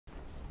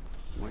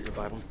want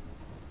your Bible?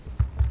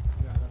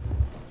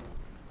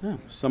 Oh,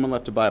 someone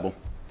left a Bible.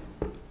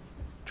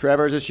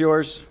 Trevor, is this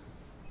yours?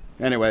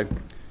 Anyway,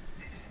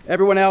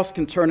 everyone else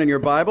can turn in your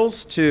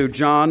Bibles to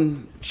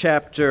John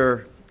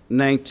chapter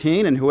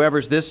 19, and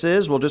whoever's this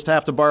is, we'll just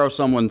have to borrow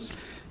someone's.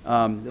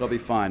 It'll be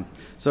fine.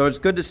 So it's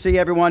good to see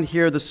everyone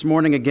here this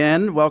morning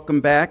again. Welcome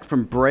back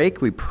from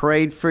break. We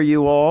prayed for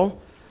you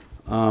all,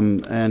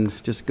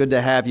 and just good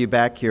to have you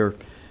back here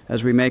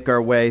as we make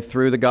our way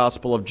through the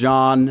Gospel of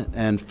John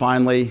and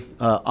finally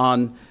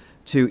on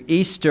to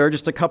Easter.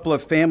 Just a couple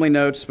of family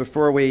notes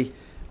before we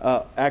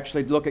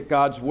actually look at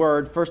God's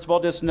Word. First of all,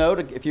 just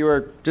note, if you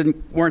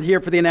weren't here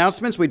for the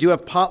announcements, we do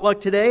have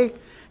potluck today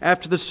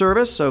after the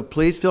service, so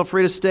please feel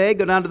free to stay.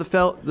 Go down to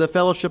the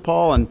fellowship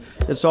hall, and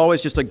it's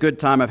always just a good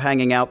time of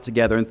hanging out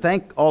together. And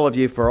thank all of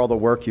you for all the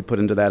work you put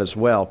into that as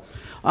well.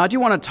 I do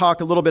want to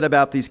talk a little bit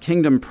about these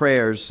kingdom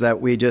prayers that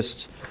we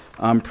just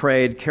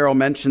prayed. Carol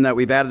mentioned that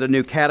we've added a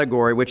new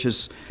category, which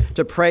is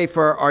to pray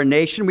for our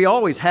nation. We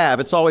always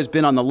have. It's always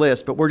been on the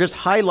list, but we're just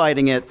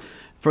highlighting it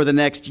for the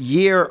next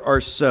year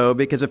or so,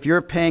 because if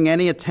you're paying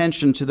any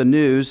attention to the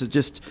news, it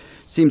just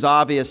seems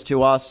obvious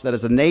to us that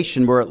as a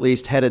nation, we're at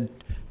least headed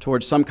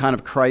towards some kind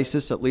of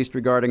crisis, at least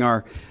regarding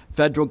our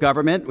federal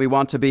government. We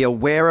want to be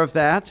aware of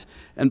that.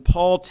 And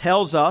Paul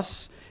tells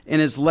us in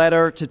his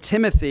letter to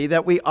Timothy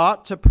that we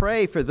ought to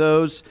pray for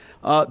those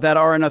that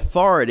are in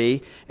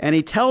authority. And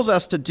he tells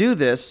us to do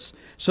this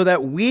so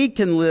that we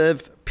can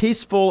live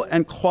peaceful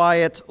and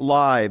quiet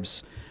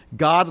lives,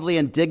 godly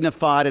and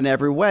dignified in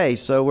every way.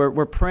 So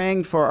we're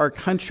praying for our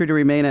country to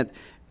remain at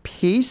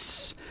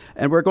peace.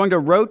 And we're going to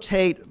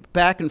rotate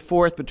back and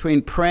forth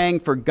between praying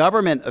for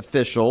government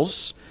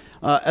officials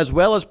as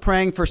well as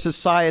praying for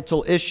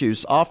societal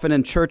issues. Often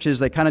in churches,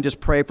 they kind of just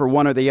pray for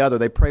one or the other.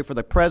 They pray for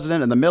the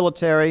president and the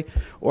military,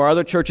 or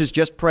other churches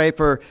just pray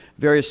for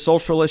various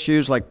social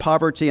issues like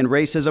poverty and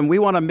racism. We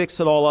want to mix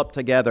it all up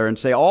together and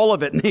say all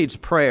of it needs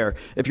prayer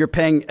if you're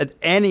paying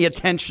any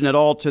attention at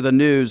all to the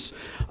news.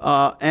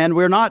 And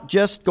we're not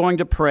just going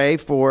to pray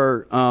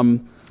for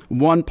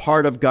one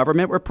part of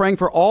government. We're praying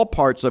for all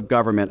parts of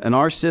government. And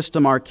our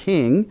system, our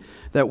king,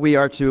 that we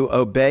are to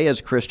obey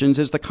as Christians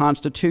is the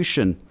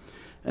Constitution.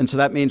 And so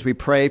that means we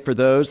pray for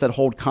those that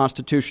hold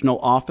constitutional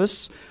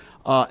office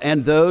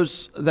and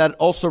those that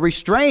also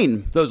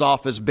restrain those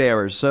office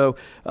bearers. So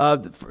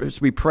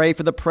we pray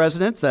for the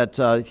president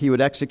that he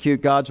would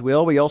execute God's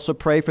will. We also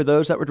pray for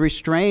those that would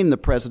restrain the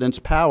president's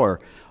power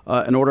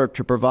in order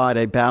to provide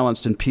a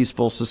balanced and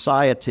peaceful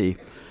society.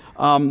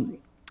 And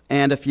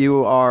if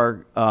you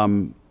are,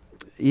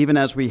 even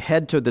as we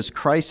head to this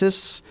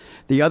crisis,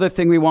 the other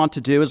thing we want to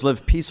do is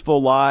live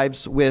peaceful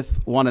lives with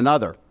one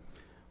another.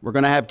 We're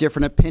going to have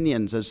different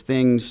opinions as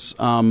things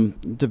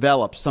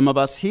develop. Some of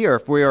us here,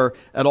 if we are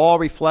at all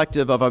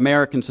reflective of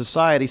American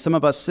society, some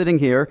of us sitting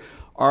here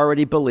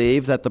already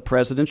believe that the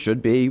president should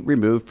be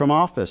removed from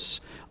office.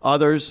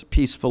 Others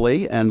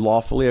peacefully and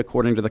lawfully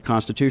according to the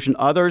Constitution.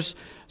 Others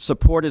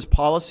support his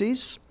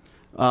policies,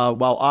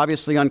 while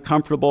obviously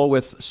uncomfortable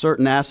with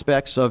certain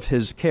aspects of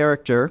his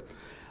character.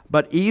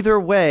 But either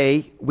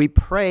way, we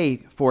pray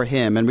for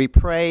him, and we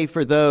pray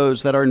for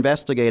those that are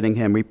investigating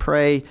him. We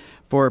pray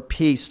for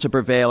peace to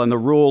prevail and the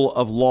rule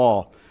of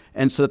law,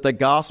 and so that the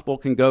gospel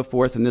can go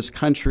forth in this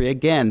country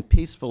again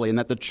peacefully, and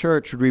that the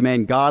church would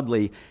remain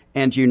godly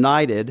and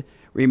united,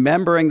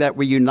 remembering that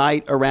we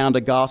unite around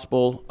a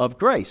gospel of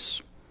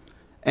grace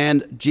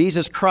and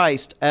Jesus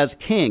Christ as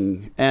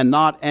king and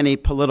not any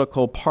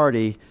political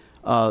party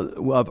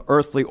of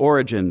earthly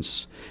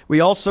origins. We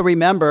also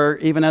remember,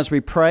 even as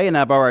we pray and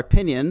have our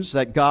opinions,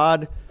 that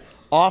God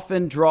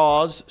often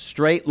draws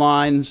straight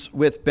lines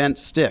with bent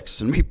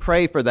sticks, and we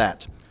pray for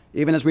that.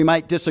 Even as we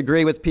might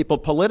disagree with people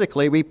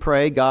politically, we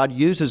pray God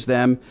uses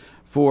them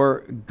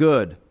for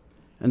good.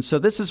 And so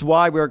this is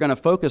why we're going to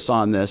focus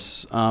on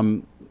this.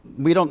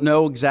 We don't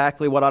know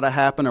exactly what ought to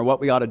happen or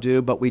what we ought to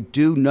do, but we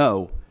do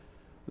know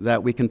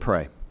that we can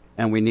pray,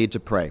 and we need to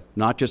pray,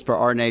 not just for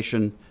our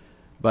nation,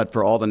 but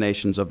for all the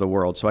nations of the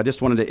world. So I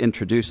just wanted to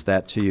introduce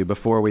that to you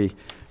before we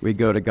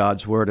go to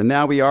God's Word. And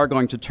now we are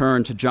going to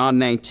turn to John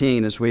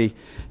 19 as we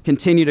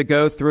continue to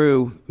go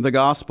through the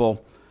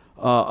Gospel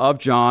of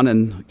John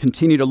and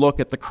continue to look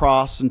at the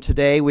cross. And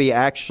today we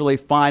actually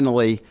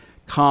finally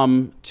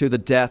come to the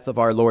death of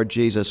our Lord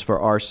Jesus for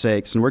our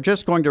sakes. And we're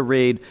just going to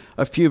read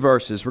a few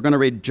verses. We're going to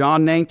read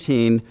John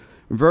 19,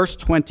 verse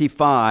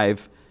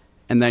 25,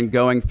 and then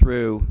going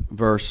through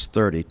verse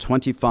 30,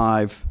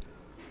 25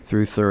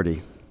 through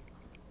 30.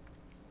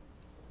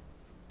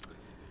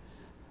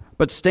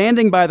 But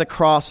standing by the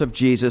cross of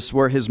Jesus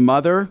were his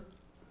mother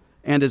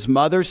and his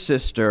mother's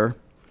sister,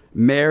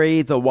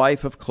 Mary, the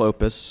wife of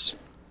Clopas,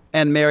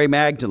 and Mary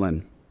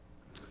Magdalene.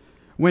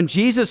 When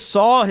Jesus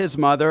saw his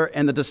mother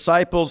and the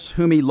disciples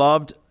whom he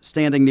loved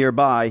standing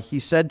nearby, he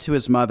said to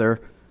his mother,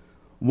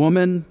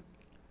 "Woman,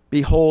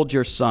 behold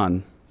your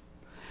son."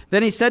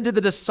 Then he said to the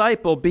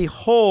disciple,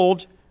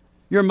 "Behold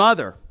your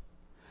mother."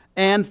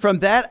 And from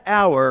that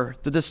hour,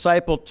 the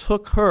disciple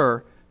took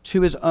her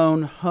to his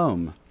own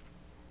home.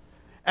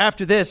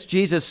 After this,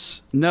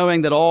 Jesus,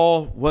 knowing that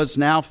all was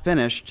now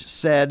finished,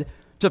 said,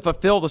 to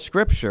fulfill the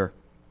scripture,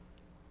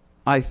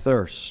 I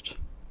thirst.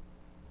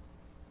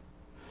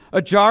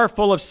 A jar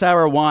full of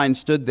sour wine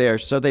stood there,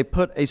 so they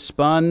put a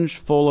sponge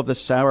full of the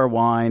sour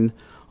wine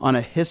on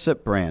a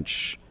hyssop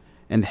branch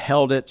and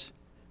held it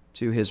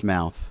to his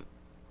mouth.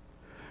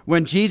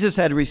 When Jesus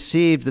had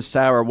received the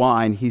sour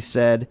wine, he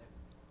said,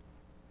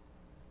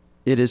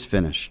 it is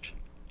finished.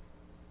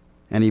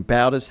 And he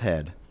bowed his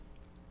head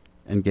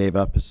and gave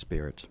up his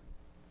spirit.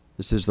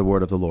 This is the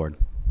word of the Lord.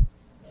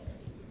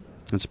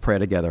 Let's pray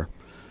together.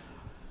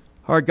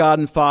 Our God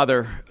and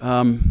Father,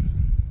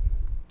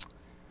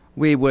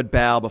 we would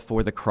bow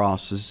before the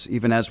crosses,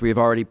 even as we have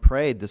already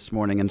prayed this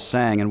morning and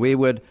sang, and we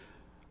would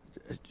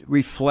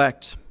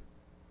reflect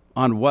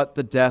on what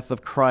the death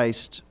of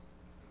Christ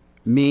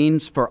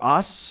means for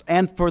us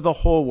and for the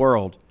whole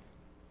world.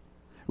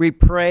 We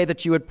pray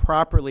that you would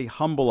properly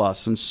humble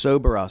us and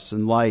sober us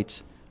in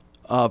light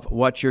of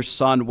what your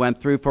Son went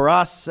through for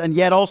us, and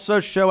yet also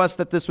show us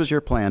that this was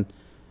your plan.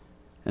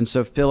 And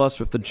so fill us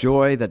with the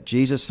joy that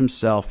Jesus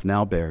himself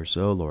now bears.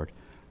 Oh Lord,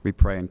 we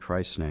pray in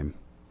Christ's name.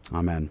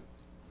 Amen.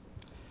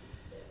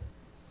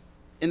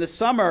 In the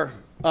summer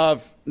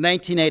of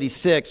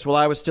 1986, while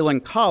I was still in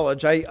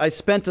college, I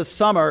spent a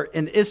summer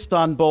in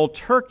Istanbul,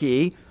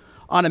 Turkey,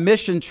 on a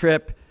mission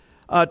trip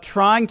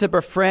trying to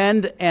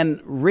befriend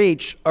and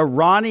reach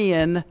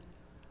Iranian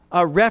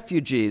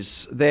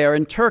refugees there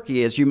in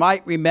Turkey. As you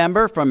might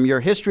remember from your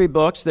history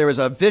books, there was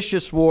a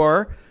vicious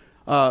war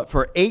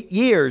for 8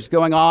 years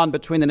going on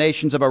between the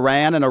nations of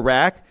Iran and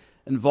Iraq,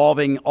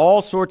 involving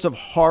all sorts of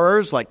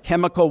horrors like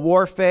chemical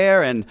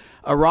warfare and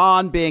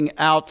Iran being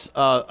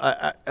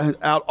out-armed,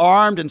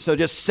 and so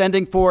just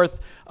sending forth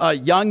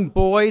young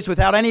boys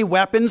without any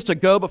weapons to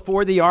go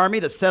before the army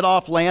to set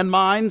off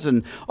landmines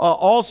and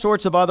all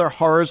sorts of other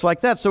horrors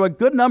like that. So a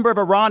good number of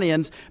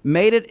Iranians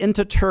made it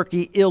into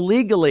Turkey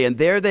illegally, and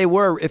there they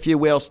were, if you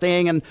will,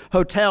 staying in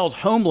hotels,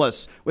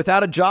 homeless,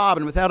 without a job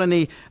and without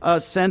any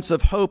sense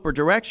of hope or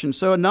direction.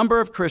 So a number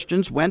of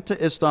Christians went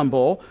to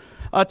Istanbul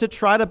to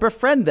try to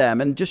befriend them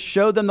and just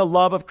show them the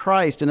love of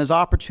Christ, and as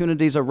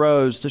opportunities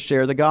arose to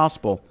share the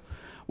gospel.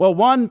 Well,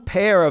 one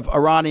pair of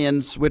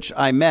Iranians which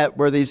I met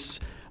were these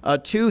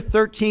two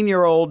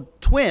 13-year-old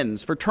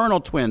twins,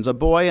 fraternal twins, a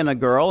boy and a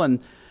girl,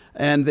 and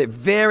they're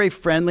very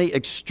friendly,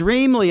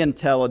 extremely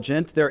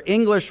intelligent. Their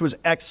English was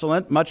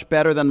excellent, much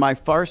better than my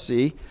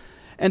Farsi.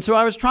 And so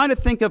I was trying to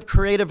think of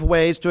creative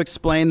ways to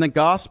explain the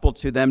gospel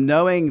to them,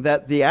 knowing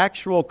that the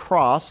actual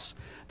cross,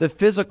 the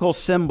physical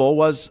symbol,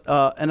 was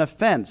an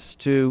offense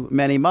to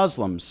many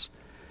Muslims.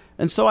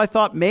 And so I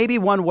thought maybe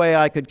one way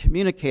I could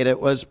communicate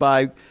it was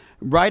by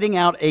writing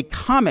out a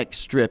comic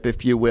strip,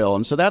 if you will.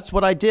 And so that's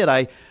what I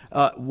did.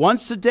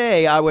 Once a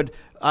day, I would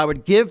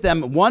give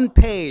them one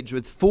page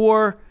with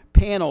 4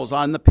 panels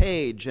on the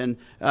page, and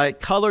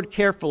colored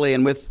carefully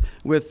and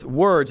with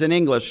words in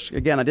English.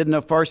 Again, I didn't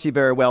know Farsi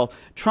very well,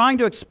 trying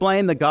to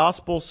explain the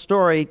gospel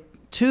story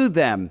to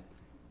them.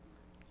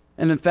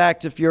 And in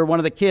fact, if you're one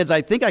of the kids,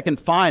 I think I can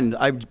find,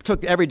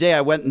 every day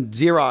I went and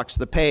Xeroxed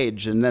the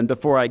page, and then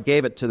before I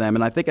gave it to them,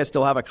 and I think I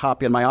still have a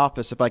copy in my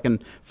office if I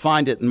can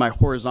find it in my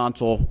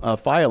horizontal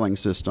filing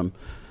system.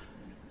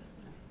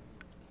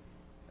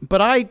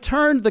 But I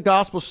turned the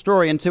gospel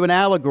story into an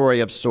allegory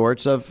of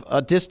sorts of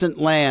a distant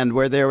land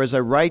where there was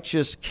a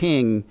righteous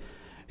king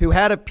who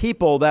had a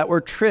people that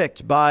were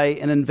tricked by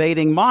an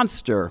invading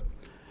monster.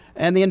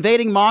 And the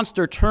invading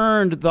monster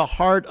turned the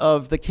heart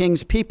of the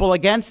king's people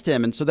against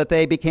him, and so that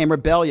they became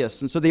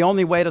rebellious. And so the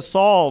only way to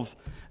solve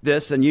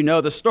this, and you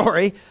know the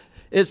story,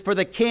 is for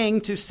the king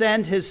to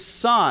send his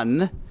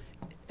son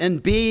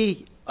and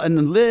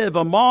live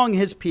among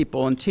his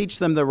people and teach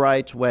them the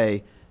right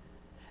way.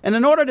 And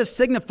in order to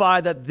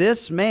signify that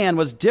this man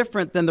was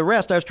different than the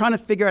rest, I was trying to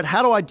figure out,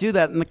 how do I do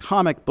that in the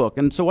comic book?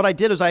 And so what I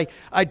did is I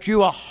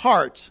drew a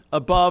heart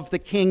above the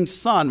king's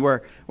son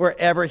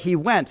wherever he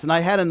went. And I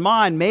had in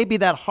mind maybe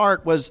that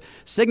heart was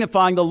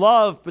signifying the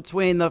love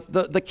between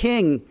the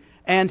king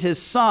and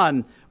his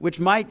son, which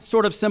might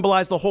sort of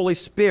symbolize the Holy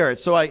Spirit.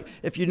 So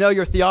if you know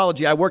your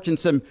theology, I worked in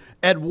some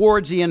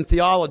Edwardsian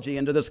theology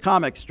into this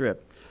comic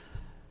strip.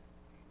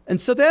 And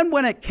so then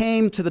when it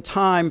came to the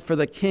time for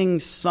the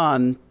king's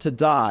son to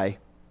die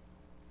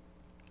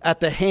at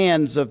the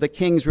hands of the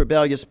king's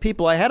rebellious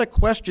people, I had a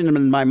question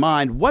in my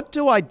mind: what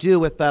do I do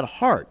with that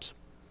heart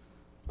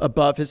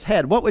above his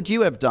head? What would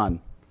you have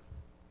done?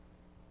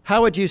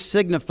 How would you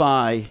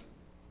signify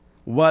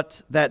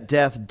what that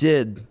death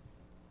did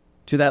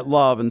to that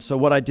love? And so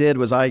what I did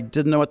was, I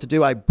didn't know what to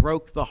do. I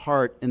broke the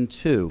heart in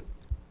two.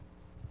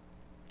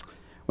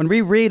 When we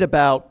read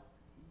about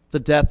the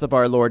death of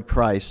our Lord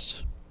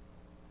Christ,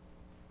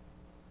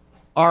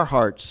 our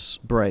hearts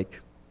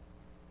break,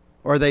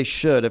 or they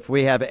should, if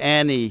we have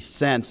any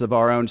sense of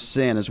our own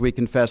sin, as we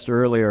confessed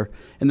earlier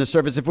in the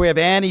service. If we have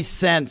any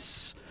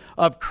sense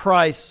of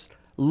Christ's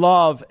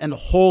love and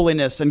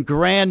holiness and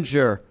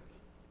grandeur.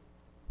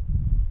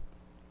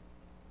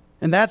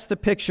 And that's the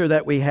picture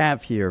that we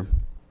have here.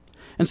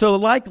 And so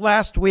like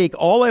last week,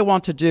 all I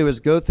want to do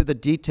is go through the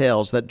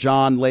details that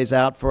John lays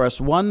out for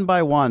us one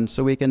by one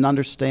so we can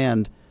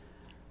understand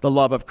the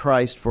love of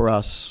Christ for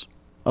us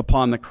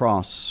upon the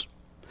cross.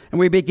 And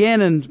we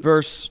begin in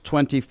verse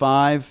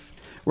 25,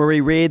 where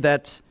we read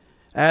that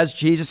as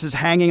Jesus is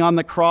hanging on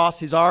the cross,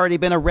 he's already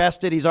been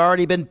arrested, he's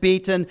already been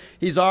beaten,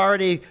 he's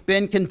already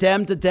been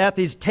condemned to death,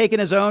 he's taken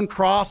his own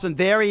cross, and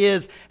there he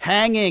is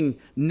hanging,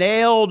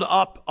 nailed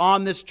up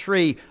on this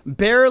tree,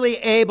 barely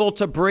able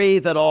to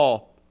breathe at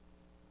all,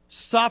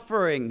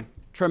 suffering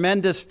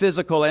tremendous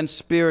physical and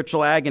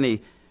spiritual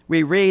agony.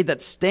 We read that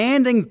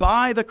standing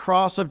by the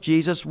cross of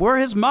Jesus were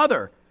his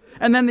mother,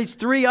 and then these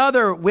three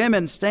other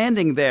women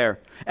standing there.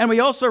 And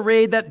we also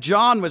read that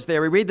John was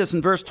there. We read this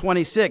in verse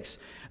 26.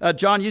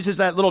 John uses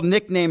that little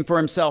nickname for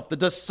himself, the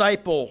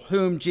disciple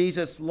whom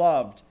Jesus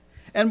loved.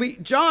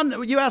 And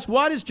John, you ask,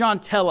 why does John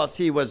tell us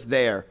he was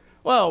there?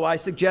 Well, I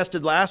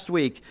suggested last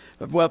week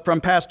from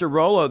Pastor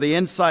Rollo the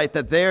insight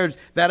that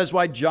that is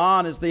why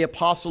John is the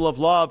apostle of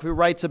love, who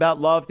writes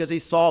about love because he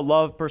saw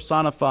love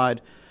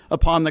personified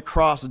upon the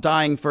cross,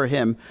 dying for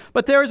him.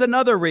 But there is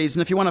another reason,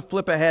 if you want to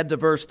flip ahead to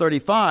verse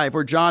 35,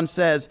 where John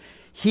says,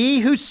 he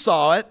who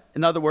saw it,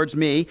 in other words,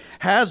 me,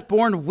 has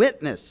borne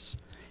witness.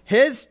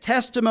 His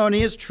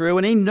testimony is true,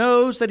 and he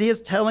knows that he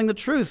is telling the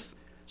truth,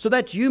 so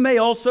that you may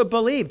also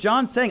believe.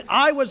 John's saying,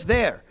 I was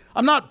there.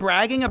 I'm not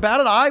bragging about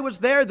it. I was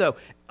there, though.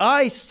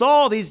 I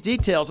saw these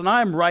details, and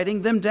I'm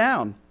writing them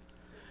down.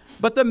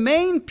 But the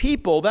main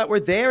people that were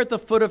there at the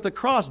foot of the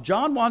cross,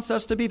 John wants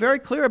us to be very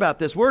clear about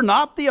this. We're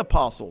not the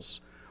apostles.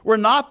 We're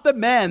not the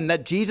men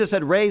that Jesus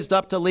had raised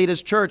up to lead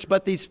his church,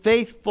 but these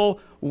faithful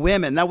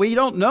women. Now, we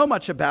don't know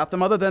much about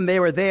them other than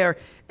they were there,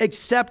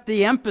 except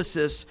the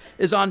emphasis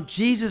is on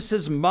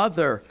Jesus'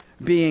 mother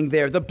being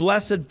there, the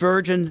Blessed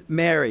Virgin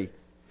Mary.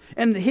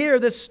 And here,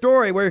 this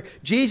story where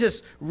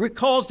Jesus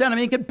calls down,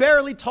 he could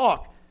barely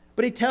talk,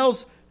 but he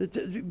tells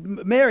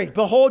Mary,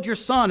 behold your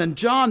son, and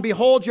John,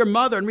 behold your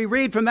mother. And we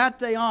read from that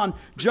day on,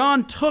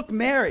 John took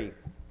Mary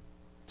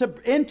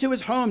into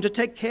his home to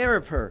take care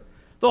of her.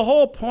 The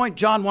whole point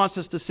John wants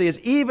us to see is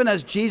even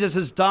as Jesus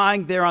is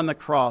dying there on the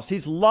cross,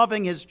 he's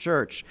loving his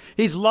church.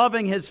 He's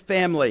loving his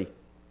family.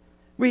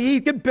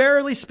 He could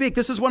barely speak.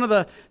 This is one of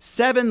the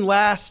 7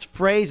 last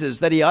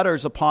phrases that he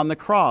utters upon the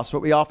cross,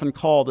 what we often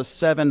call the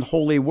 7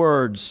 holy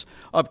words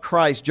of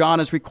Christ. John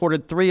has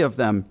recorded 3 of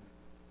them.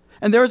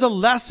 And there is a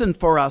lesson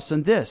for us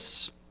in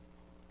this.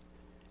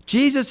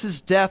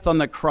 Jesus' death on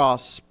the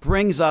cross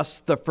brings us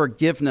the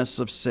forgiveness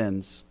of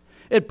sins.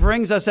 It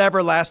brings us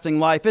everlasting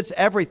life. It's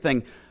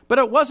everything. But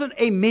it wasn't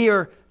a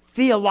mere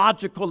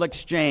theological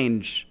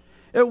exchange.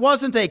 It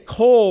wasn't a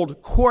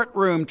cold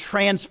courtroom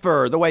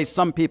transfer, the way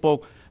some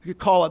people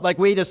call it. Like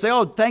we just say,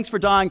 oh, thanks for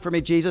dying for me,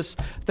 Jesus.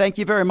 Thank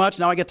you very much.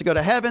 Now I get to go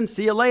to heaven.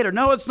 See you later.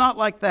 No, it's not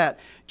like that.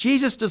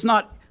 Jesus does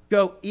not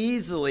go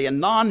easily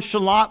and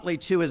nonchalantly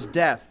to his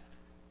death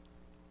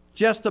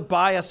just to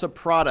buy us a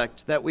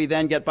product that we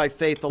then get by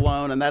faith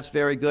alone, and that's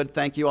very good.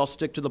 Thank you. I'll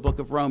stick to the book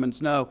of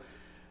Romans. No,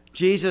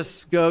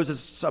 Jesus goes as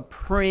a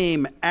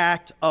supreme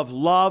act of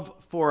love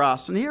for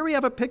us. And here we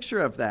have a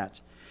picture of that.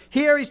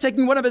 Here he's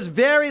taking one of his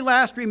very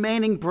last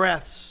remaining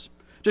breaths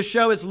to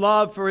show his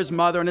love for his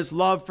mother and his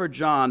love for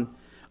John.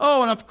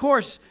 Oh, and of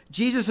course,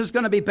 Jesus is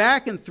going to be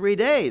back in 3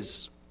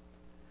 days.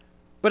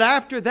 But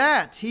after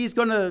that, he's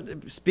going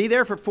to be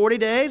there for 40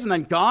 days and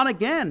then gone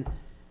again.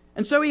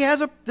 And so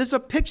there's a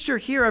picture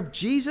here of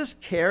Jesus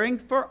caring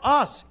for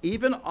us,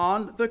 even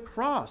on the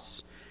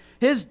cross.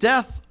 His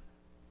death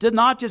did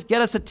not just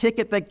get us a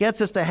ticket that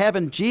gets us to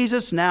heaven.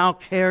 Jesus now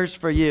cares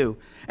for you,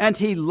 and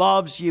he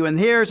loves you. And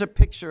here's a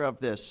picture of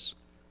this.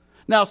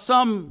 Now,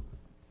 some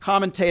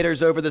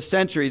commentators over the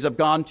centuries have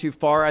gone too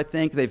far, I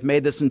think. They've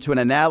made this into an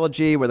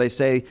analogy where they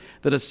say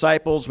the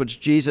disciples which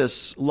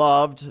Jesus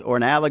loved, or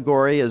an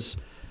allegory, is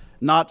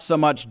not so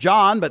much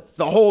John, but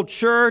the whole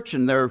church,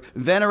 and they're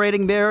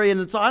venerating Mary.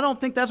 And so I don't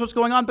think that's what's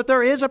going on, but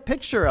there is a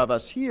picture of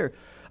us here,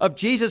 of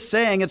Jesus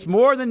saying, it's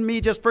more than me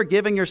just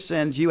forgiving your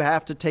sins. You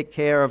have to take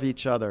care of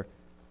each other.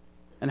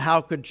 And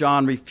how could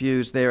John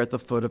refuse there at the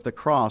foot of the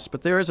cross?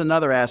 But there is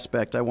another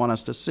aspect I want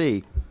us to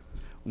see.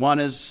 One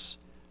is,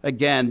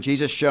 again,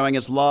 Jesus showing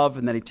his love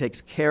and that he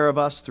takes care of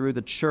us through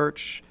the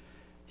church.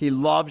 He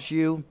loves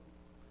you.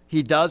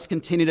 He does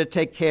continue to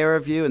take care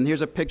of you. And here's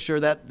a picture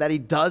that he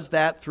does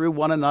that through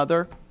one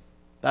another.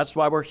 That's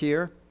why we're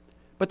here.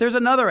 But there's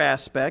another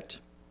aspect,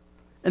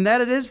 and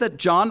that it is that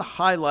John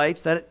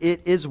highlights that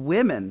it is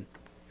women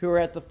who are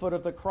at the foot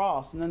of the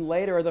cross, and then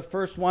later are the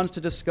first ones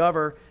to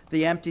discover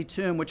the empty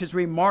tomb, which is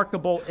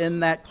remarkable in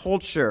that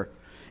culture.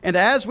 And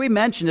as we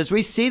mentioned, as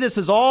we see this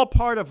as all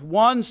part of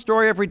one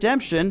story of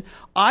redemption,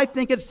 I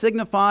think it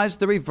signifies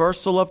the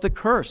reversal of the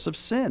curse of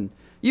sin.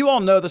 You all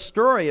know the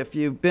story, if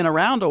you've been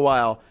around a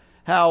while,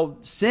 how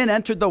sin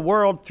entered the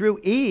world through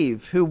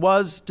Eve, who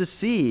was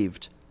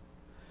deceived.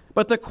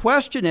 But the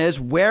question is,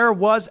 where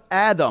was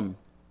Adam?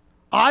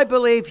 I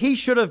believe he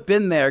should have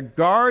been there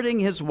guarding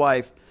his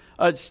wife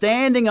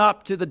standing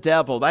up to the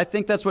devil. I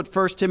think that's what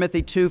 1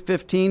 Timothy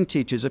 2:15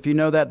 teaches, if you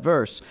know that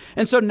verse.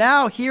 And so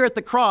now here at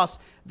the cross,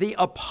 the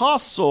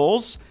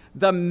apostles,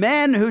 the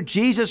men who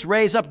Jesus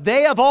raised up,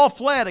 they have all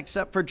fled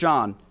except for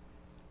John.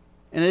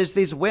 And it is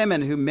these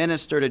women who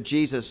minister to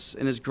Jesus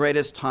in his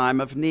greatest time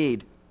of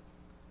need.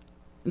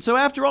 And so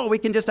after all, we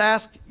can just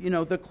ask,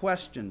 the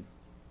question,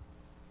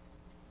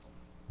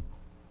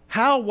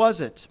 how was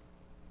it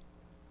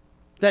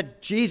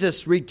that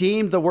Jesus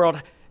redeemed the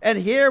world? And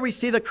here we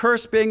see the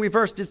curse being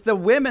reversed. It's the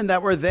women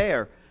that were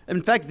there.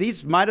 In fact,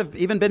 these might have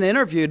even been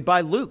interviewed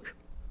by Luke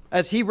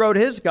as he wrote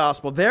his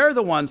gospel. They're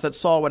the ones that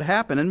saw what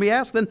happened. And we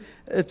ask them,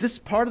 if this is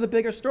part of the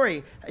bigger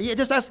story, you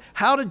just ask,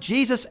 how did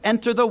Jesus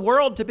enter the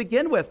world to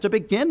begin with, to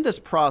begin this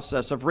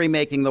process of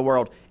remaking the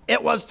world?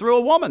 It was through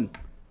a woman,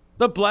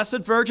 the Blessed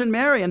Virgin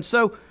Mary. And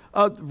so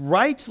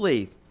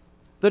rightly,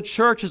 the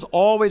church has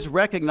always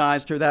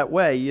recognized her that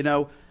way.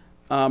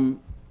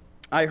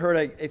 I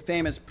heard a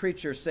famous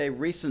preacher say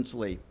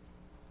recently,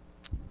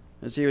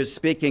 as he was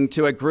speaking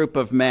to a group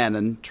of men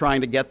and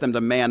trying to get them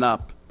to man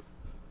up,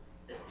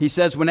 he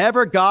says,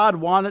 whenever God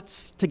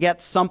wants to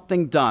get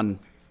something done,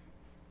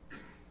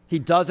 he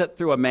does it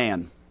through a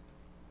man.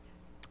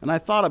 And I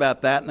thought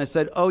about that, and I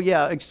said, oh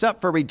yeah,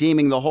 except for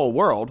redeeming the whole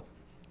world,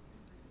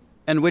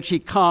 in which he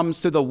comes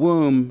through the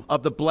womb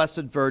of the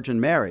Blessed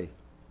Virgin Mary.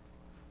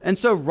 And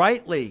so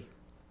rightly,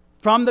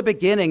 from the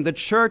beginning, the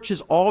church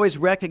has always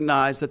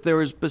recognized that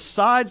there is,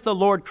 besides the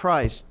Lord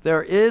Christ,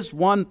 there is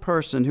one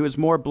person who is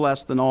more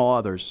blessed than all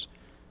others.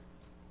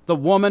 The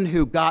woman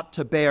who got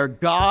to bear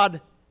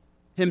God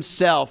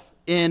himself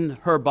in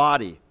her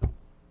body,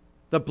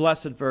 the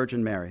Blessed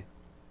Virgin Mary.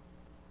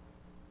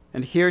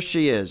 And here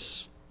she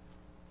is,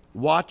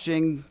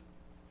 watching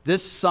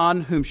this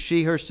son whom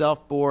she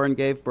herself bore and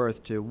gave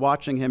birth to,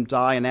 watching him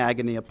die in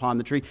agony upon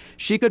the tree.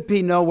 She could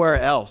be nowhere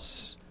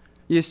else.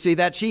 You see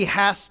that she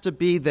has to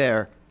be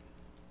there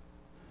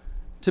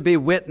to be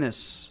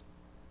witness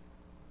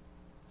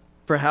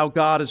for how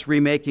God is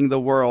remaking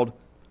the world.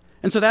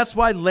 And so that's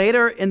why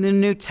later in the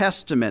New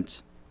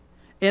Testament,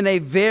 in a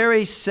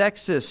very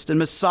sexist and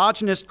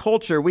misogynist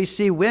culture, we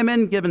see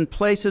women given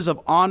places of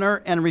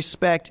honor and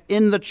respect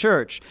in the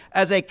church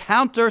as a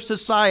counter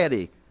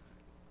society.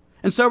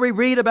 And so we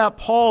read about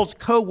Paul's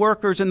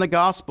co-workers in the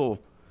gospel.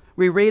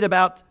 We read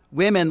about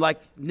women like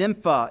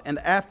Nympha and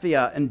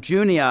Apphia and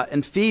Junia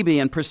and Phoebe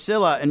and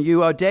Priscilla and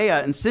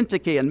Euodia and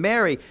Syntyche and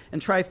Mary and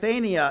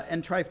Tryphania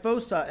and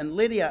Tryphosa and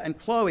Lydia and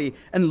Chloe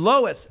and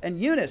Lois and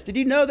Eunice. Did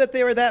you know that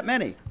there were that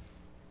many?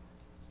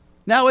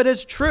 Now it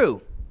is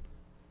true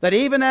that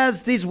even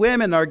as these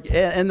women are,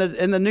 in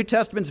the New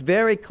Testament's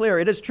very clear,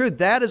 it is true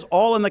that is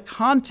all in the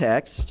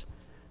context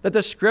that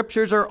the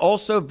scriptures are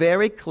also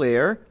very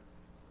clear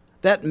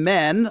that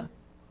men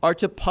are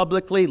to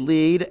publicly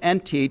lead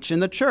and teach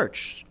in the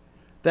church,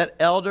 that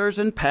elders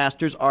and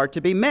pastors are to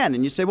be men.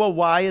 And you say, well,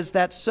 why is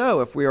that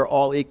so if we are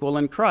all equal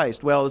in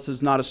Christ? Well, this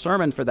is not a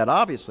sermon for that,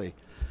 obviously.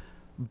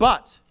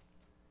 But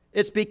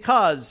it's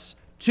because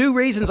two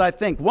reasons, I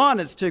think. One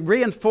is to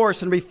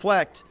reinforce and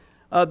reflect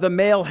the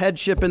male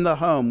headship in the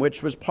home,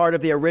 which was part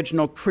of the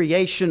original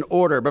creation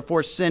order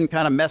before sin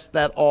kind of messed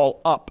that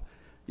all up,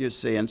 you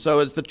see. And so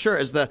as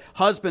the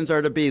husbands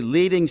are to be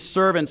leading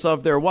servants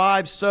of their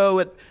wives,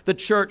 so the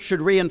church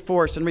should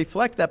reinforce and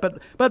reflect that.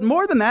 But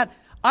more than that,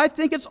 I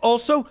think it's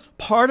also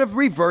part of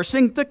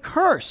reversing the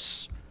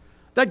curse,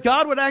 that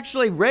God would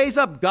actually raise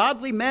up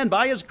godly men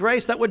by his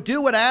grace that would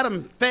do what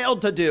Adam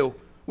failed to do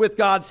with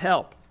God's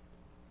help.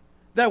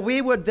 That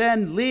we would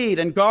then lead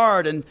and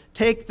guard and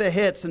take the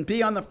hits and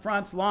be on the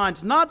front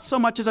lines, not so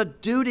much as a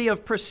duty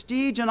of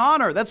prestige and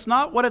honor. That's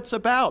not what it's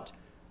about.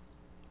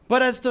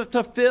 But as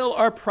to fill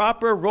our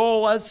proper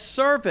role as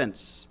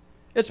servants.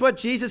 It's what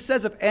Jesus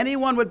says, if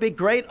anyone would be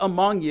great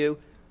among you,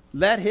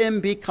 let him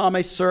become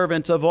a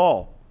servant of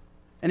all.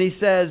 And he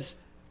says,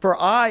 for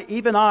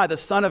even I, the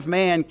Son of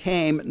Man,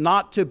 came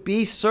not to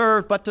be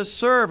served, but to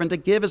serve and to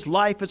give his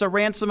life as a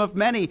ransom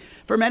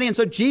for many. And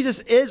so Jesus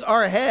is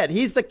our head.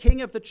 He's the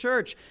king of the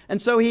church.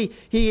 And so he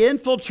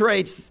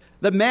infiltrates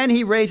the men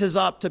he raises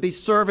up to be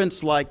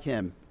servants like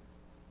him.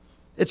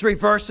 It's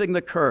reversing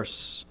the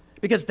curse,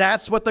 because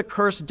that's what the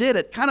curse did.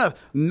 It kind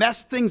of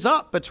messed things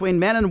up between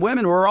men and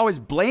women. We're always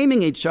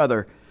blaming each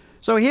other.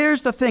 So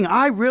here's the thing.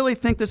 I really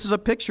think this is a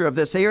picture of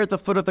this here at the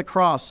foot of the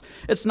cross.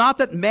 It's not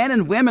that men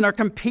and women are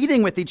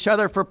competing with each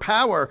other for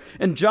power.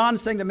 And John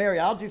saying to Mary,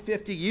 I'll do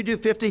 50, you do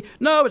 50.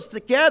 No, it's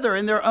together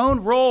in their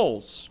own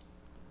roles.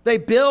 They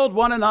build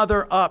one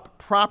another up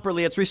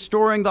properly. It's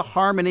restoring the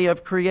harmony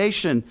of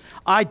creation.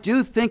 I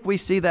do think we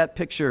see that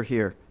picture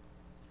here.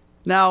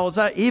 Now,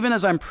 even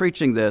as I'm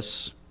preaching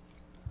this,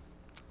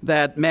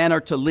 that men are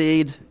to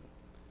lead,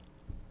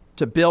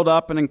 to build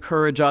up and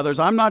encourage others.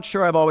 I'm not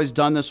sure I've always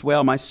done this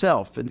well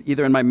myself,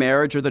 either in my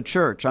marriage or the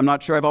church. I'm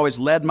not sure I've always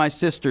led my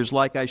sisters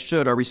like I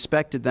should or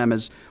respected them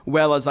as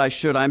well as I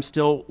should. I'm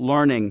still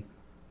learning.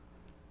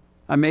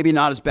 I'm maybe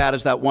not as bad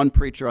as that one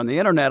preacher on the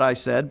internet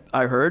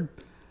I heard,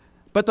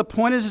 But the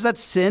point is that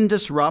sin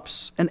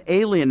disrupts and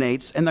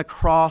alienates, and the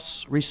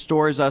cross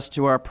restores us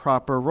to our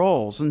proper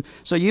roles. And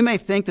so you may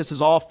think this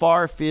is all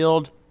far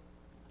afield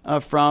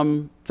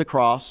from the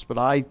cross, but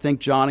I think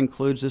John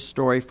includes this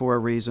story for a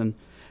reason.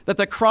 That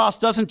the cross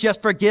doesn't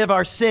just forgive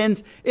our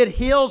sins, it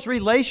heals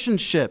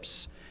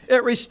relationships.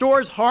 It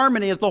restores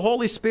harmony as the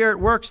Holy Spirit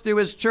works through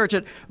his church.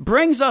 It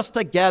brings us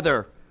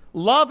together,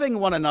 loving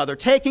one another,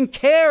 taking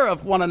care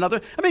of one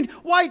another. I mean,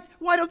 why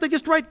don't they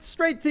just write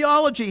straight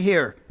theology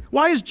here?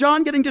 Why is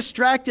John getting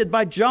distracted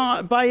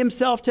by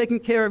himself taking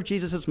care of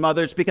Jesus'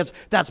 mother? It's because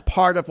that's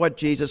part of what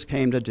Jesus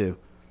came to do.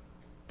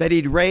 That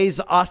he'd raise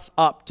us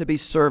up to be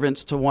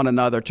servants to one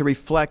another, to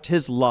reflect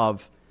his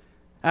love.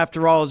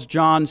 After all, as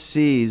John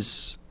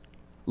sees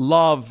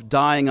love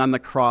dying on the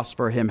cross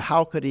for him,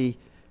 how could he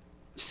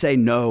say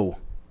no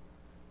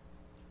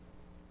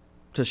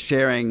to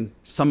sharing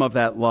some of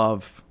that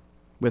love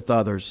with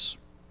others?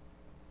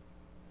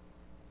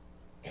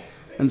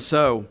 And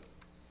so,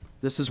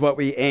 this is what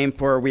we aim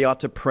for, we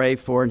ought to pray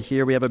for, and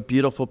here we have a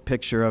beautiful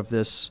picture of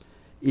this,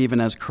 even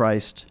as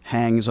Christ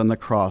hangs on the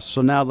cross.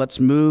 So now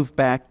let's move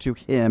back to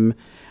him.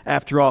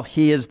 After all,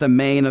 he is the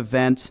main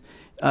event.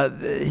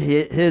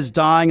 His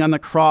dying on the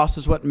cross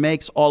is what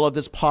makes all of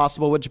this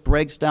possible, which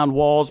breaks down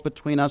walls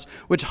between us,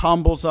 which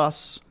humbles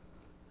us.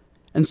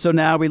 And so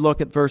now we look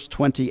at verse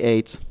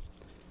 28,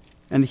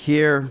 and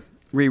here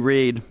we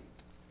read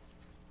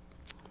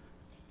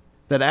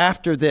that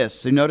after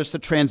this, you notice the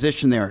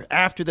transition there.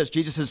 After this,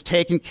 Jesus has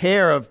taken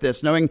care of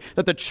this, knowing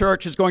that the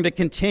church is going to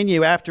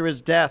continue after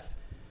his death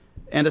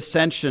and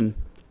ascension.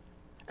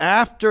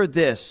 After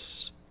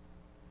this,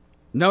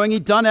 knowing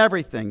he'd done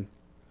everything,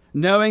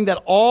 knowing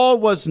that all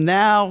was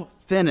now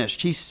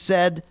finished, he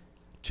said,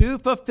 to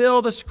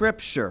fulfill the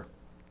scripture,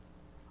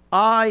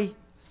 I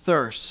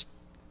thirst.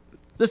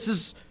 This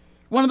is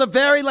one of the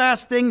very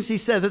last things he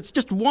says. It's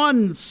just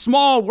one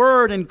small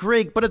word in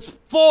Greek, but it's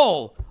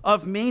full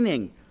of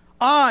meaning.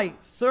 I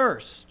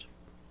thirst.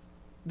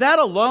 That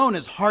alone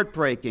is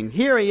heartbreaking.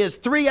 Here he is,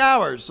 3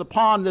 hours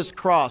upon this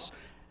cross.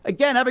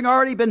 Again, having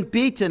already been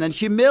beaten and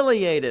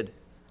humiliated,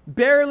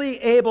 barely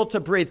able to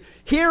breathe.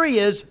 Here he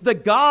is, the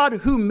God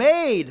who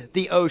made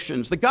the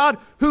oceans, the God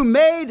who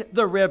made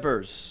the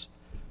rivers,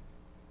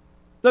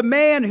 the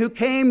man who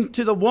came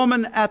to the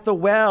woman at the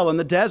well in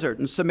the desert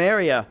in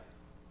Samaria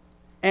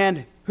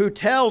and who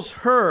tells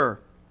her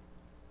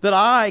that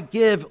I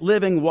give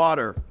living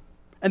water.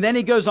 And then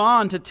he goes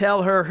on to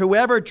tell her,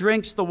 whoever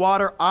drinks the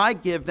water I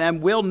give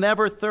them will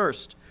never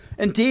thirst.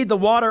 Indeed, the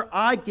water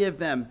I give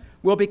them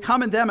will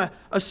become in them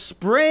a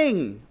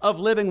spring of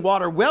living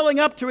water, welling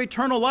up to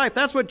eternal life.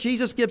 That's what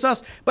Jesus gives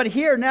us. But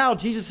here now,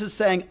 Jesus is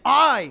saying,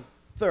 I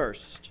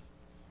thirst.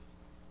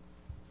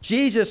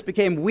 Jesus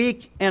became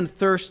weak and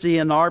thirsty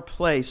in our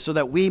place so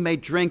that we may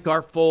drink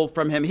our full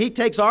from him. He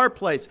takes our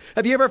place.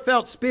 Have you ever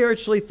felt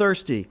spiritually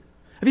thirsty?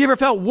 Have you ever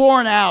felt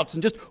worn out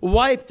and just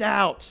wiped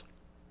out?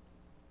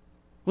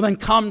 Well, then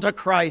come to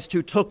Christ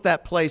who took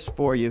that place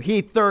for you.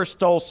 He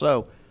thirsts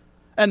also,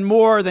 and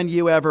more than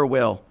you ever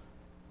will.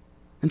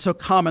 And so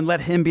come and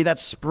let him be that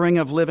spring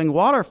of living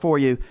water for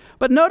you.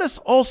 But notice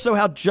also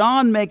how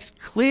John makes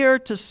clear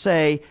to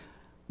say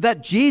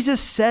that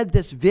Jesus said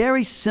this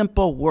very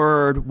simple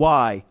word.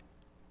 Why?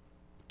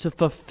 To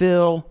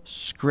fulfill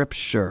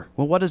Scripture.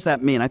 Well, what does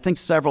that mean? I think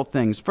several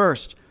things.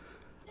 First,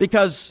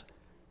 because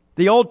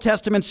the Old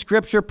Testament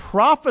Scripture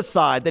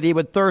prophesied that he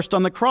would thirst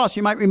on the cross.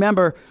 You might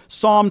remember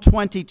Psalm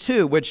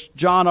 22, which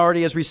John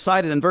already has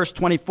recited in verse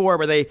 24,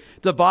 where they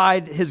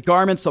divide his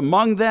garments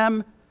among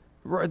them.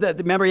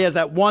 Remember, he has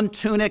that one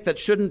tunic that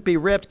shouldn't be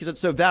ripped because it's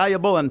so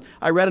valuable. And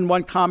I read in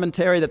one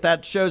commentary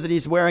that shows that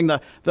he's wearing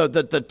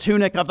the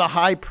tunic of the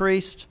high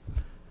priest.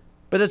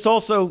 But it's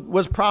also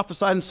was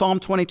prophesied in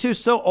Psalm 22.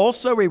 So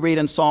also we read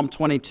in Psalm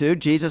 22,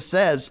 Jesus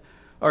says,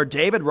 or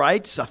David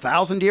writes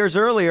 1,000 years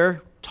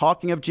earlier,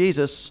 talking of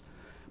Jesus,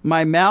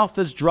 my mouth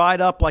is dried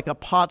up like a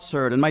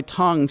potsherd, and my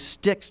tongue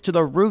sticks to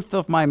the roof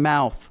of my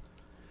mouth.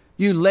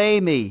 You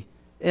lay me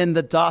in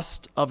the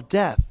dust of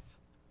death.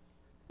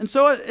 And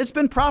so it's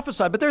been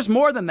prophesied, but there's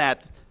more than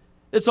that.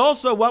 It's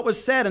also what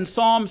was said in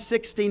Psalm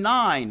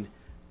 69,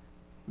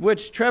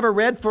 which Trevor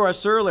read for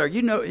us earlier.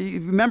 You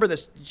remember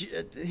this.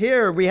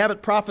 Here we have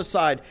it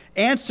prophesied.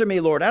 Answer me,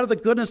 Lord, out of the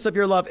goodness of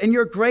your love. In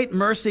your great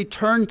mercy,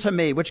 turn to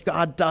me, which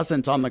God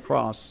doesn't on the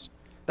cross.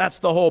 That's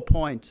the whole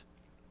point.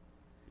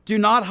 Do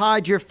not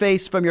hide your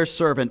face from your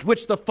servant,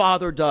 which the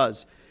Father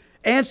does.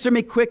 Answer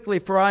me quickly,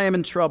 for I am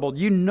in trouble.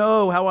 You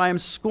know how I am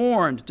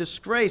scorned,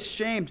 disgraced,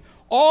 shamed.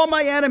 All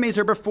my enemies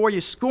are before you.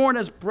 Scorn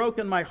has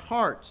broken my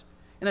heart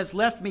and has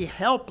left me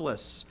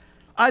helpless.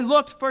 I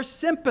looked for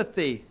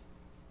sympathy,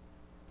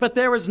 but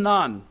there was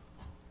none.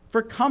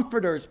 For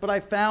comforters, but I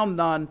found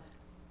none.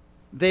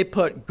 They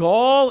put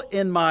gall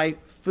in my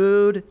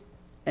food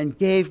and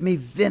gave me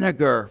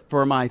vinegar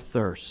for my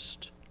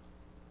thirst.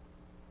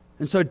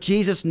 And so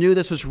Jesus knew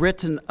this was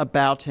written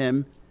about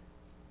him.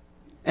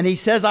 And he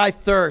says, I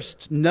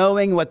thirst,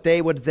 knowing what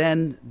they would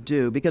then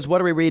do. Because what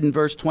do we read in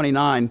verse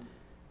 29?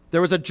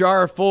 There was a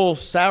jar full of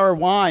sour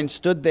wine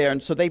stood there,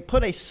 and so they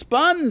put a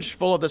sponge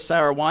full of the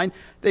sour wine.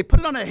 They put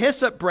it on a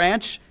hyssop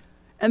branch,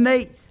 and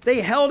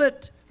they held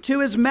it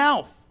to his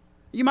mouth.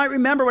 You might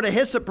remember what a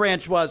hyssop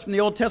branch was from the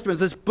Old Testament.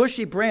 It's this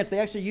bushy branch. They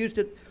actually used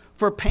it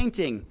for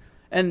painting.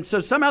 And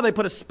so somehow they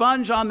put a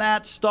sponge on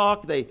that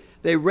stalk. They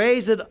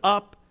raise it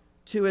up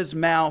to his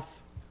mouth.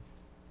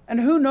 And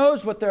who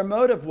knows what their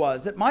motive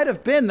was? It might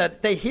have been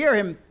that they hear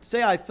him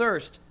say, "I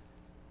thirst,"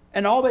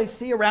 and all they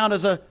see around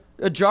is a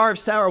jar of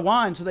sour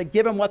wine, so they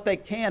give him what they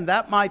can.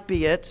 That might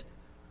be it.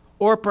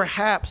 Or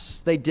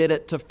perhaps they did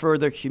it to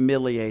further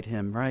humiliate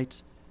him,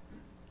 right?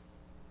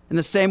 In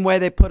the same way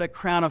they put a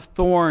crown of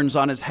thorns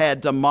on his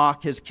head to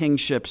mock his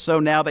kingship. So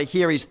now they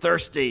hear he's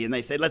thirsty, and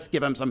they say, "Let's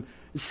give him some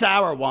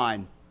sour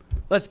wine.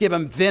 Let's give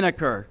him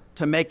vinegar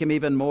to make him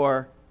even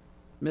more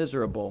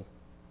miserable."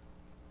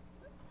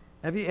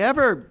 Have you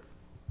ever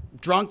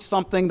drunk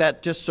something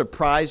that just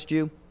surprised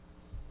you?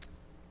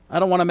 I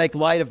don't want to make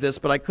light of this,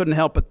 but I couldn't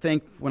help but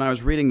think when I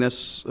was reading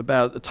this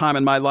about a time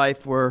in my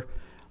life where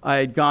I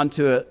had gone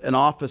to an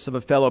office of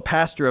a fellow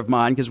pastor of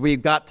mine, because we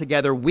got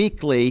together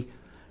weekly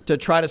to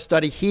try to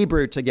study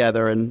Hebrew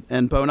together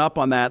and bone up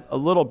on that a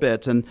little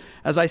bit. And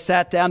as I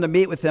sat down to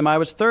meet with him, I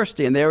was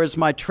thirsty, and there was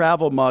my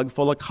travel mug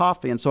full of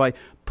coffee. And so I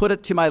put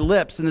it to my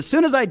lips. And as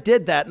soon as I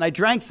did that and I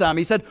drank some,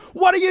 he said,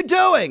 "What are you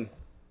doing?"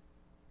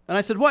 And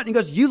I said, "What?" And he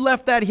goes, "You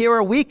left that here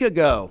a week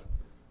ago.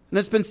 And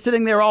it's been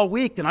sitting there all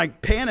week." And I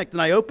panicked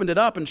and I opened it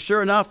up, and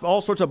sure enough,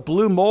 all sorts of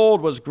blue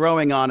mold was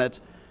growing on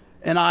it.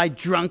 And I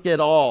drunk it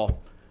all.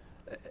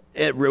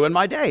 It ruined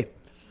my day.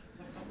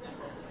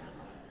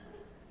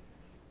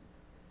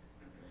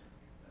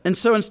 And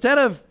so instead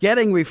of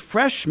getting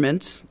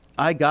refreshment,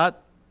 I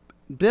got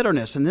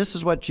bitterness. And this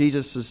is what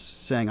Jesus is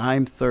saying.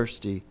 "I'm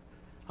thirsty.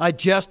 I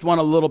just want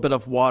a little bit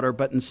of water."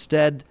 But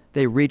instead,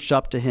 they reach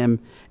up to him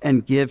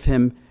and give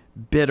him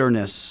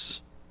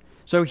bitterness.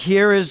 So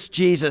here is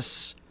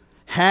Jesus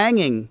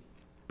hanging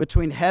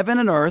between heaven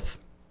and earth,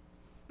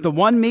 the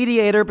one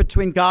mediator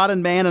between God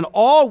and man, and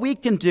all we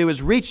can do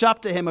is reach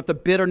up to him with the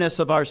bitterness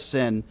of our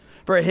sin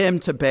for him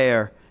to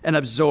bear and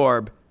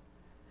absorb.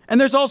 And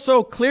there's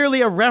also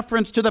clearly a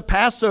reference to the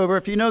Passover,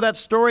 if you know that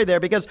story there,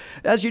 because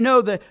as you know,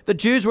 the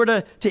Jews were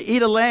to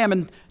eat a lamb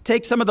and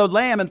take some of the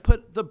lamb and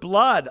put the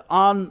blood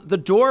on the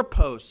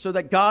doorpost so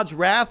that God's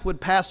wrath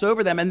would pass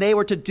over them, and they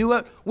were to do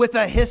it with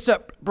a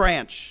hyssop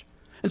branch.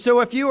 And so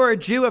if you were a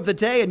Jew of the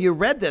day and you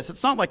read this,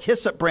 it's not like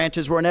hyssop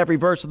branches were in every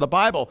verse of the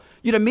Bible.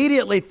 You'd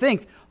immediately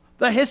think,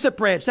 the hyssop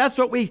branch, that's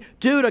what we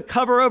do to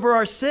cover over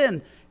our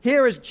sin.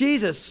 Here is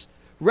Jesus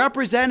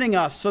representing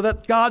us so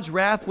that God's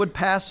wrath would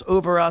pass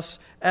over us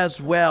as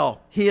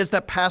well. He is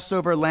the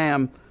Passover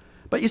lamb.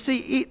 But you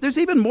see, there's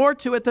even more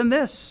to it than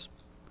this.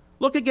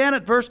 Look again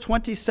at verse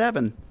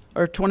 27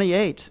 or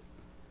 28,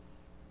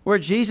 where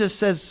Jesus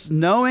says,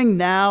 "Knowing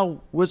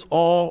now was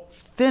all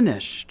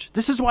finished."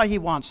 This is why he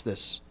wants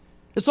this.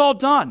 It's all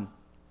done.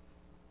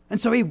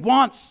 And so he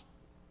wants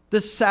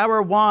this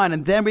sour wine.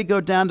 And then we go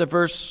down to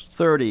verse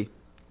 30.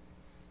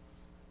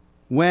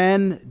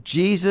 When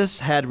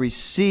Jesus had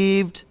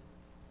received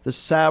the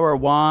sour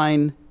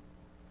wine,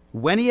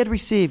 when he had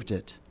received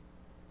it,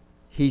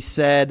 he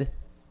said,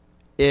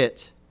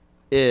 "It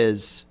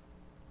is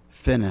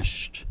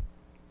finished."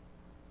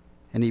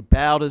 And he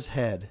bowed his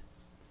head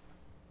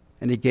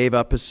and he gave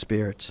up his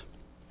spirit.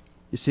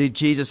 You see,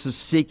 Jesus is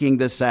seeking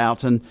this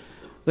out, and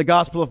the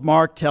Gospel of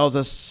Mark tells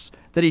us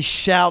that he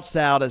shouts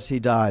out as he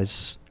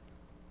dies.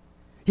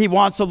 He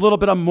wants a little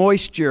bit of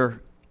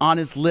moisture on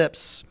his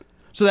lips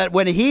so that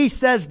when he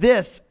says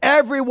this,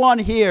 everyone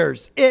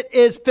hears, "It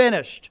is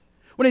finished."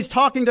 When he's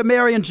talking to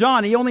Mary and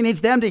John, he only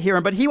needs them to hear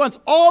him, but he wants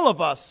all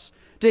of us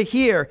to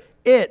hear,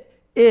 "It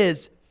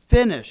is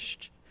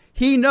finished."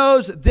 He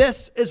knows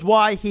this is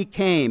why he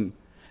came.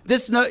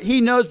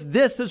 He knows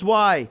this is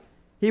why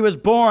he was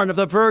born of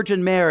the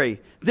Virgin Mary.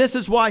 This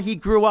is why he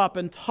grew up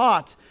and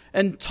taught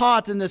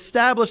and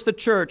established the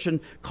church and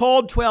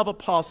called 12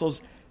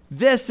 apostles.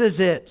 This is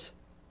it.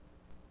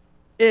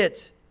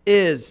 It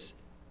is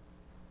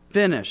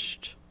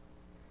finished.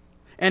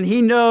 And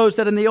he knows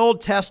that in the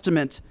Old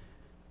Testament,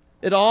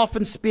 it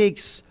often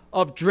speaks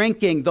of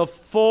drinking the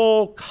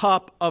full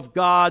cup of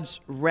God's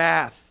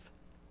wrath.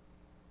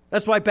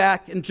 That's why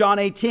back in John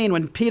 18,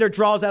 when Peter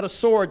draws out a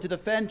sword to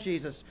defend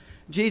Jesus,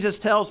 Jesus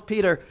tells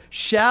Peter,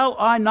 "Shall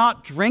I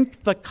not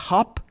drink the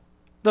cup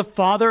the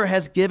Father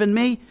has given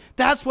me?"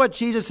 That's what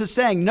Jesus is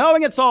saying.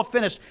 Knowing it's all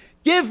finished,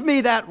 give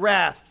me that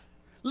wrath.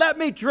 Let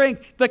me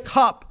drink the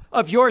cup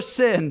of your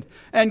sin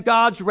and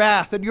God's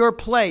wrath in your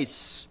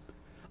place.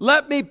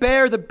 Let me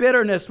bear the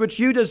bitterness which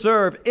you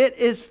deserve. It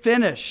is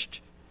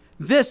finished.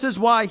 This is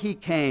why he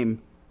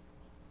came.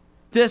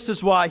 This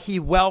is why he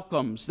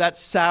welcomes that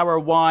sour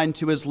wine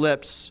to his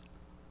lips,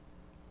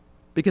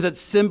 because it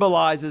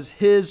symbolizes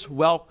his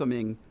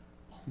welcoming,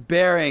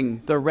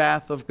 bearing the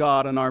wrath of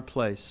God in our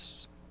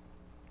place.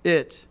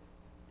 It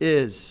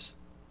is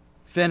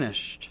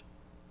finished.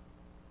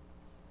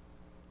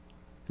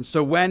 And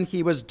so when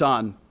he was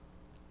done,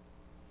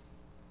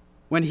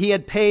 when he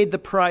had paid the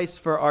price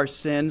for our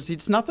sins,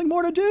 there's nothing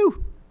more to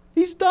do.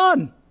 He's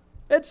done.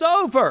 It's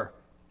over.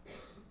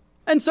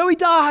 And so he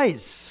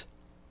dies.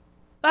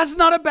 That's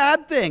not a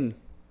bad thing.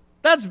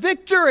 That's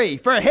victory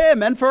for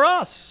him and for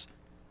us.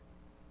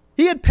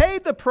 He had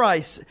paid the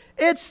price.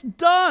 It's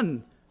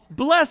done.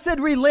 Blessed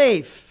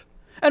relief.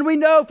 And we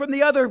know from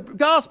the other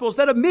Gospels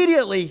that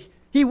immediately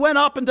he went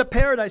up into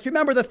paradise.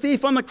 Remember the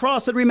thief on the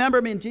cross said,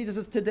 remember me. And Jesus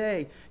says,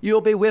 today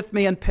you'll be with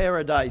me in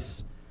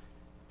paradise.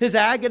 His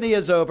agony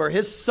is over.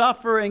 His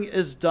suffering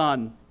is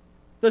done.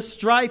 The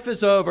strife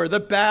is over. The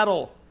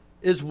battle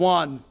is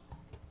won.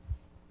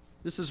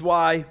 This is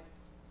why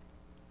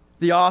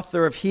the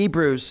author of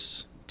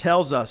Hebrews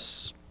tells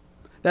us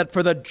that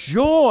for the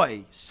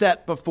joy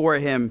set before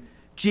him,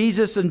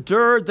 Jesus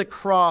endured the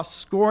cross,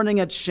 scorning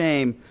its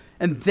shame,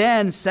 and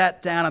then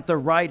sat down at the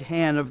right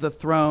hand of the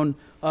throne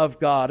of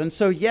God. And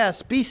so,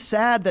 yes, be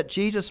sad that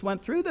Jesus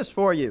went through this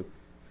for you.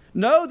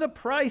 Know the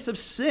price of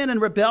sin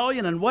and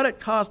rebellion and what it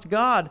cost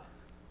God.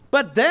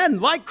 But then,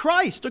 like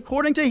Christ,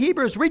 according to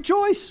Hebrews,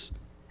 rejoice.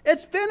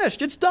 It's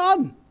finished. It's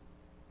done.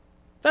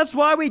 That's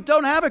why we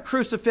don't have a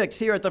crucifix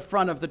here at the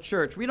front of the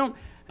church. We don't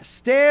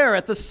stare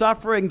at the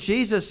suffering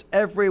Jesus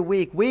every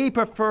week. We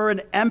prefer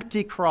an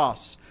empty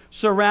cross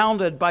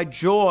surrounded by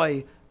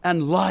joy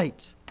and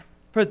light.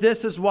 For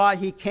this is why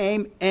he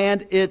came,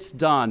 and it's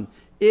done.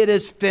 It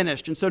is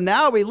finished. And so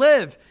now we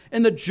live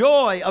in the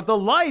joy of the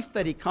life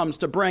that he comes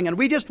to bring. And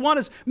we just want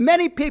as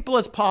many people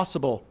as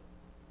possible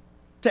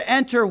to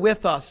enter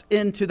with us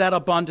into that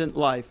abundant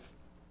life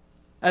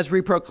as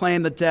we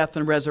proclaim the death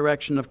and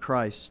resurrection of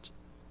Christ.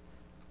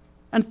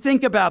 And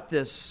think about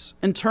this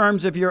in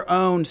terms of your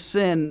own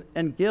sin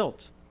and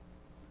guilt.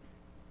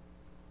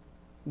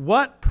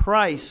 What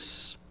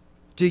price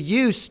do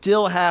you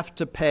still have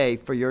to pay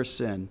for your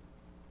sin?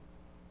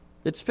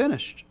 It's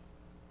finished.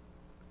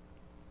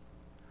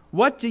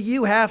 What do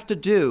you have to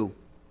do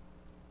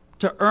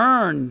to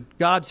earn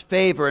God's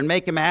favor and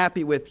make him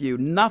happy with you?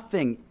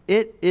 Nothing.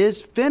 It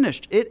is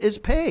finished. It is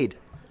paid.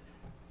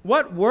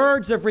 What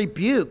words of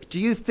rebuke do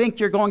you think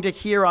you're going to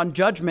hear on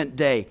Judgment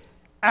Day?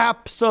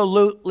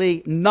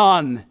 Absolutely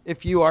none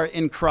if you are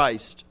in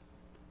Christ.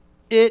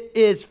 It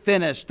is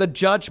finished. The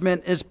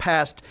judgment is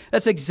past.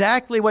 That's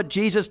exactly what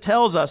Jesus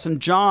tells us in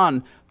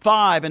John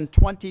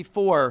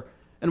 5:24.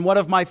 And one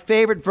of my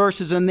favorite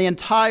verses in the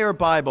entire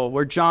Bible,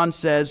 where John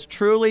says,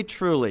 truly,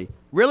 truly,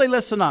 really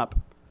listen up.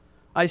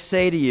 I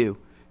say to you,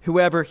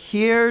 whoever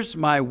hears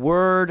my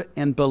word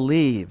and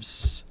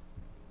believes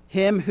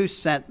him who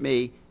sent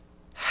me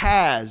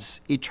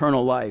has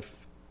eternal life.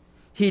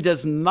 He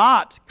does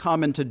not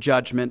come into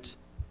judgment,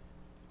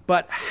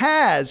 but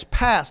has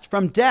passed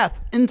from death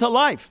into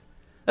life.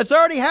 That's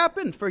already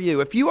happened for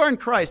you. If you are in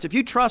Christ, if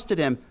you trusted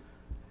him,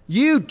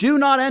 you do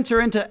not enter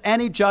into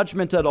any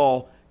judgment at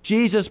all.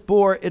 Jesus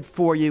bore it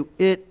for you.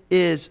 It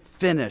is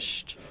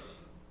finished.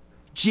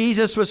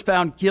 Jesus was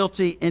found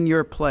guilty in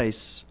your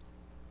place.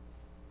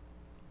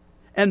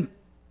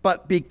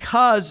 But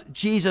because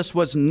Jesus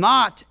was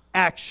not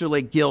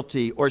actually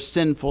guilty or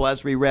sinful,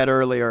 as we read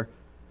earlier,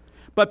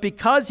 but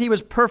because he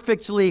was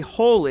perfectly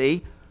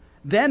holy,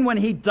 then when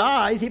he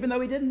dies, even though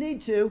he didn't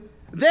need to,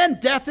 then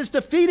death is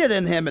defeated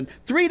in him. And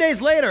 3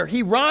 days later,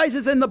 he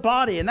rises in the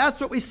body. And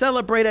that's what we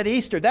celebrate at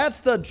Easter. That's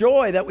the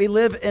joy that we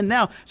live in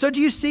now. So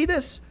do you see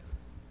this?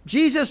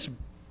 Jesus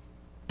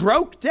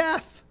broke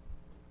death.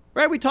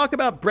 Right? We talk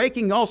about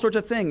breaking all sorts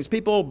of things.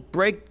 People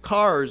break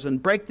cars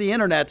and break the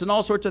internet and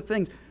all sorts of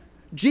things.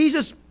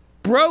 Jesus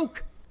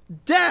broke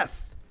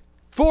death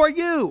for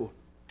you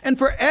and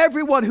for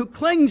everyone who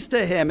clings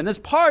to him and is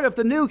part of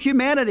the new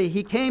humanity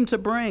he came to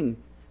bring.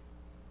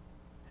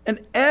 And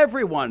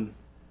everyone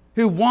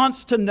who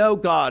wants to know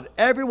God,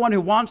 everyone who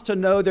wants to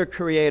know their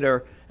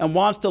Creator and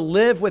wants to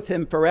live with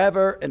him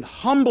forever and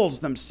humbles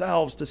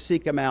themselves to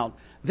seek him out,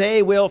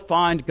 they will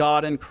find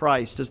God in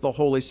Christ as the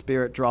Holy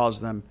Spirit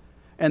draws them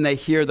and they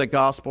hear the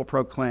gospel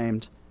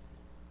proclaimed.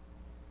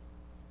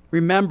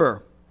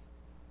 Remember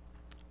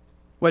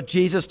what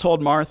Jesus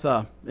told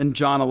Martha in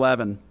John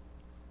 11.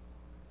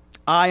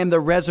 I am the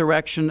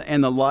resurrection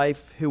and the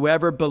life.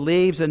 Whoever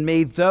believes in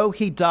me, though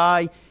he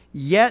die,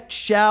 yet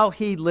shall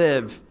he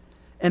live.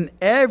 And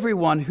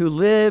everyone who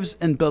lives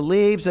and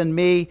believes in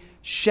me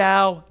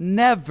shall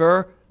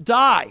never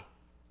die.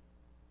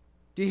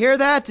 Do you hear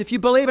that? If you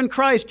believe in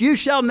Christ, you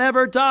shall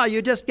never die.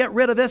 You just get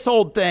rid of this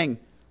old thing.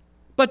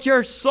 But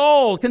your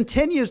soul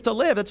continues to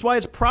live. That's why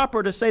it's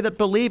proper to say that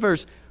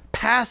believers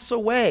pass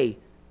away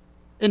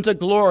into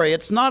glory.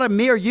 It's not a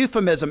mere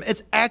euphemism.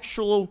 It's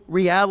actual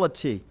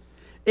reality.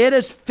 It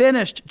is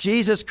finished,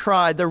 Jesus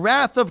cried. The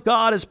wrath of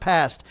God is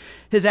past.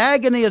 His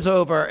agony is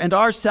over, and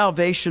our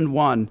salvation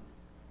won.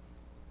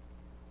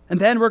 And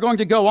then we're going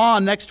to go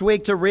on next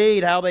week to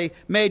read how they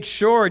made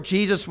sure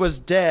Jesus was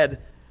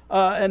dead,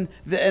 and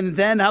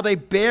then how they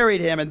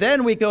buried him. And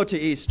then we go to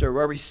Easter,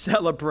 where we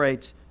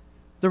celebrate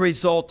the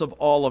result of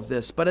all of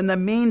this. But in the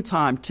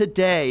meantime,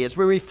 today, as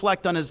we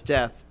reflect on his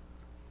death,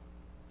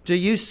 do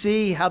you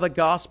see how the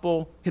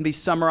gospel can be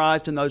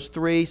summarized in those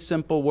three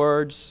simple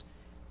words?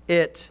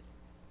 It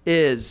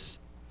is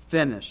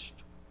finished.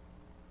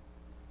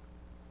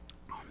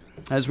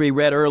 as we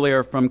read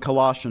earlier from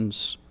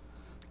Colossians.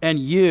 And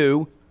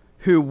you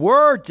who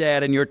were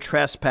dead in your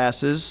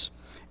trespasses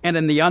and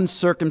in the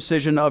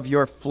uncircumcision of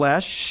your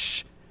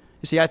flesh.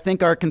 You see, I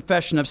think our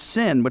confession of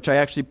sin, which I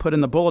actually put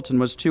in the bulletin,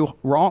 was too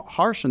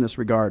harsh in this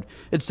regard.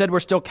 It said we're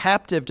still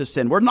captive to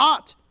sin. We're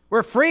not.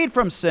 We're freed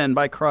from sin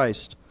by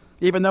Christ,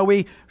 even though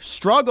we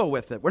struggle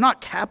with it. We're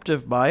not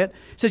captive by it.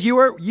 It says you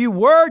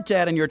were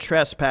dead in your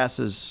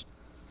trespasses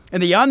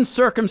and the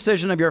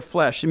uncircumcision of your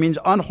flesh. It means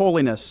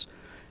unholiness.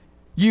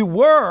 You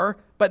were,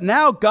 but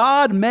now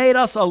God made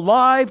us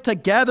alive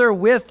together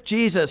with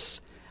Jesus,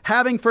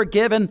 having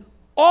forgiven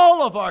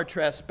all of our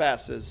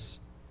trespasses,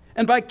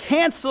 and by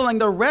canceling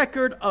the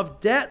record of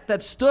debt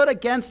that stood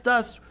against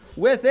us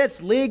with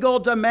its legal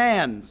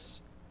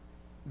demands.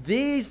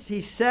 These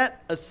he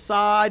set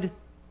aside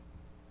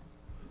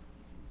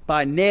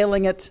by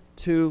nailing it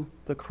to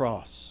the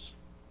cross.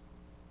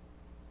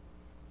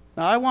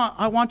 Now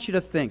I want you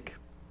to think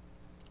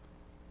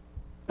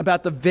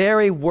about the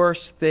very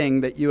worst thing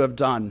that you have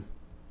done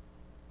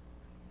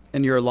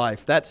in your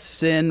life, that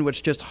sin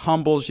which just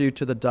humbles you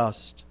to the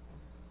dust.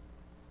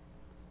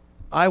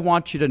 I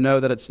want you to know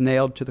that it's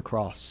nailed to the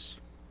cross.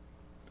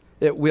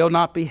 It will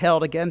not be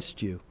held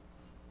against you.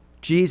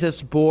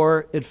 Jesus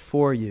bore it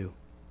for you.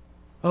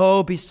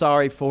 Oh, be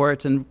sorry for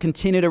it and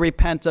continue to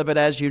repent of it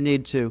as you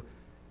need to.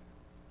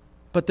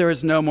 But there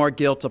is no more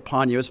guilt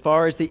upon you. As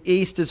far as the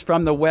east is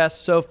from the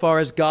west, so far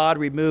as God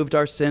removed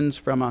our sins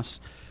from us.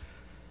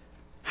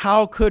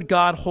 How could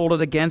God hold it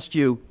against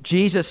you?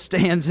 Jesus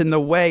stands in the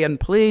way and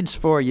pleads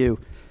for you.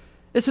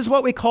 This is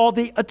what we call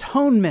the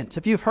atonement,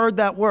 if you've heard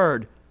that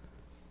word.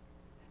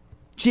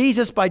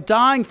 Jesus, by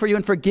dying for you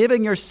and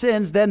forgiving your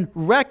sins, then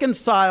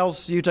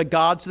reconciles you to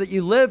God so that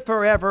you live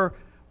forever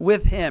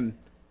with him.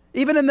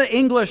 Even in the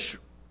English,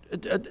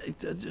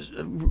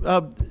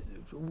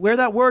 where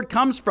that word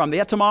comes from,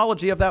 the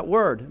etymology of that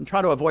word. I'm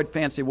trying to avoid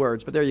fancy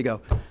words, but there you go.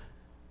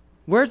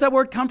 Where's that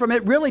word come from?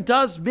 It really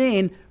does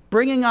mean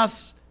bringing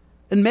us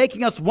and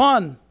making us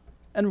one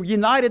and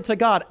united to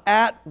God.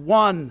 At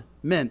one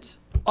mint.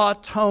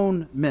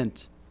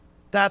 Atonement.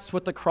 That's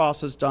what the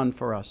cross has done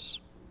for us.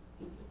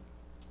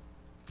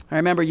 I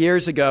remember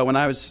years ago when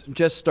I was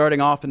just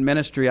starting off in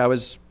ministry, I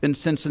was in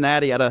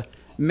Cincinnati at a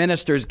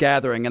ministers'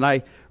 gathering, and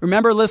I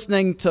remember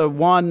listening to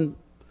one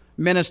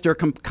minister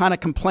kind of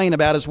complain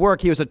about his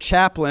work. He was a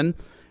chaplain,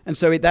 and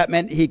so that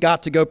meant he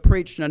got to go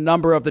preach in a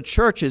number of the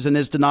churches in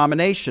his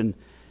denomination.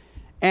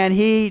 And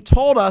he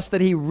told us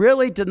that he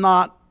really did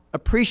not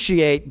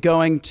appreciate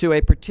going to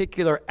a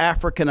particular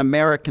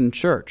African-American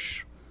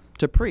church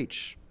to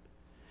preach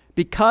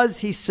because,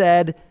 he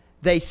said,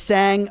 they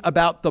sang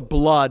about the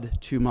blood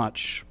too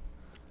much.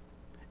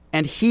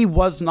 And he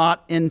was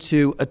not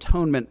into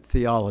atonement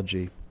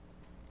theology.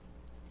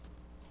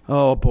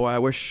 Oh boy, I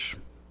wish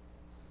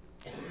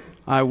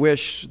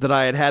that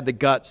I had had the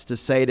guts to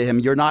say to him,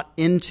 you're not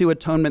into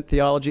atonement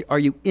theology. Are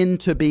you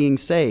into being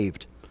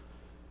saved?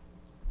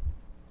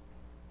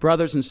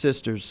 Brothers and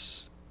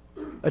sisters,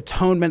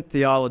 atonement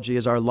theology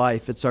is our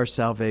life. It's our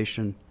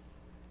salvation.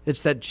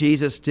 It's that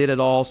Jesus did it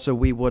all so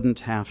we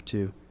wouldn't have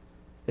to.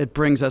 It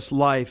brings us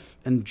life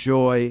and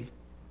joy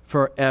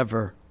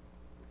forever.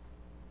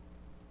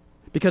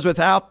 Because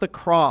without the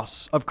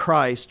cross of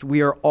Christ,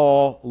 we are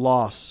all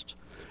lost.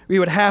 We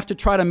would have to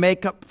try to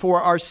make up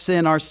for our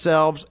sin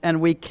ourselves,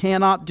 and we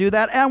cannot do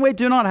that, and we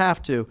do not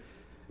have to,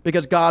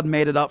 because God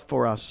made it up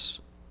for us.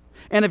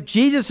 And if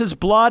Jesus'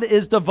 blood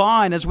is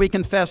divine, as we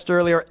confessed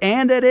earlier,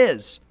 and it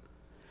is,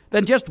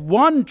 then just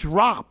one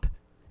drop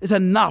is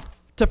enough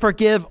to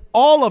forgive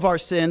all of our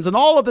sins and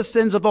all of the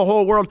sins of the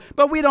whole world.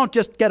 But we don't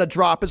just get a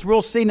drop. As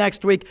we'll see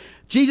next week,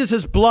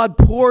 Jesus' blood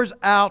pours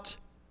out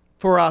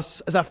for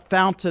us as a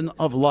fountain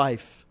of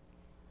life.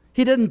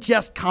 He didn't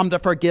just come to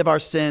forgive our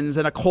sins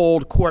in a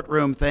cold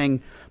courtroom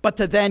thing, but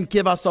to then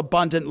give us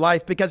abundant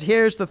life. Because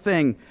here's the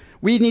thing.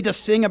 We need to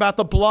sing about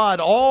the blood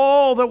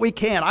all that we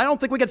can. I don't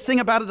think we could sing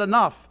about it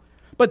enough.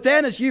 But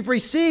then as you've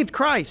received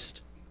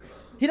Christ,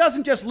 he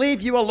doesn't just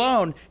leave you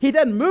alone. He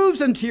then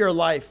moves into your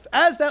life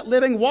as that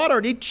living water,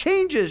 and he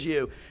changes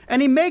you. And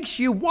he makes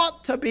you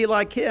want to be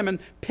like him and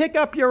pick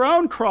up your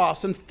own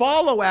cross and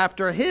follow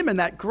after him in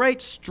that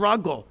great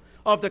struggle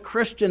of the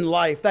Christian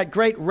life, that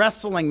great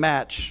wrestling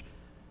match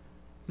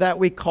that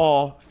we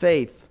call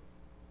faith.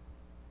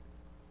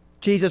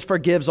 Jesus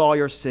forgives all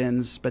your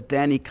sins, but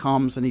then he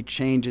comes and he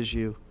changes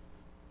you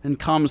and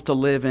comes to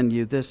live in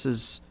you. This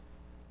is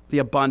the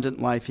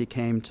abundant life he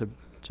came to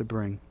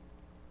bring.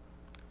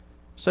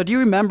 So do you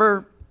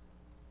remember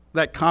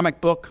that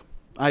comic book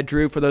I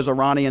drew for those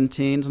Iranian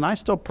teens? And I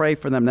still pray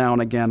for them now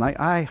and again.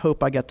 I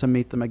hope I get to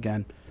meet them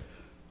again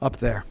up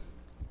there.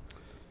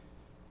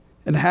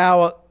 And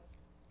how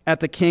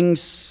at the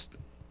king's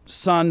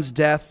son's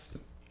death,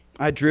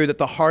 I drew that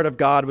the heart of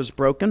God was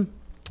broken.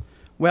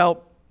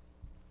 Well,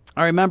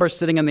 I remember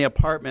sitting in the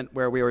apartment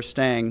where we were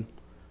staying,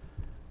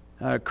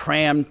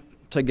 crammed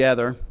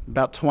together,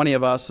 about 20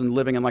 of us, and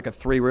living in like a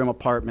 3-room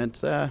apartment.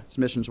 It's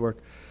missions work.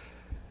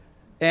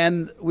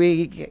 And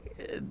we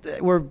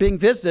were being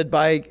visited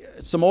by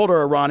some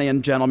older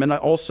Iranian gentlemen,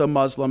 also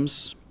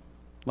Muslims.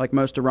 like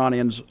most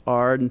Iranians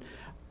are. And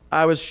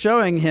I was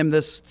showing him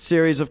this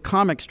series of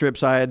comic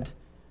strips I had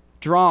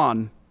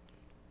drawn.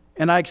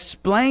 And I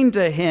explained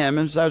to him,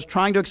 as I was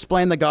trying to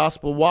explain the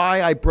gospel,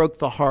 why I broke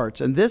the heart.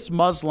 And this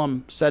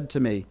Muslim said to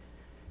me,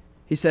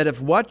 he said,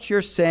 if what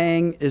you're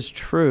saying is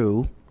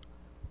true,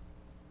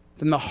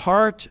 then the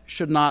heart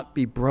should not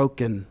be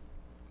broken,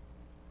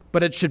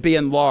 but it should be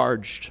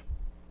enlarged.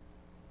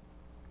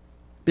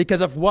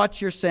 Because if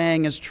what you're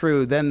saying is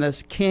true, then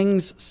this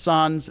king's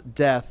son's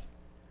death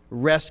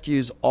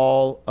rescues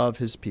all of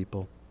his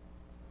people.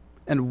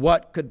 And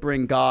what could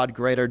bring God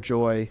greater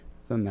joy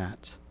than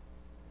that?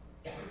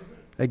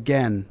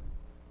 Again,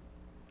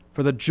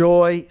 for the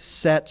joy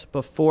set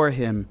before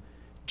him,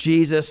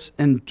 Jesus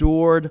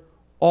endured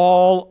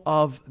all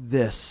of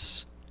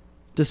this,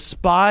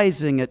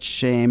 despising its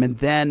shame, and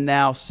then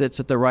now sits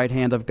at the right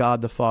hand of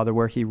God the Father,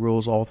 where he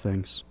rules all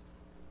things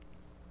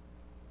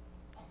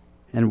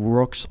and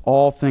works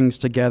all things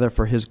together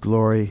for his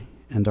glory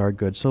and our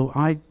good. So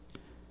I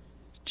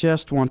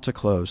just want to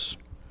close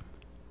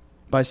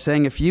by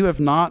saying, if you have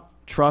not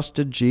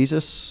trusted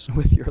Jesus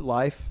with your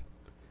life,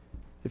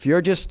 if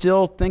you're just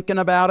still thinking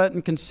about it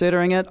and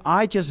considering it,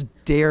 I just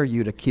dare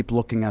you to keep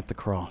looking at the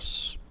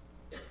cross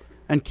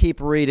and keep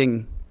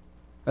reading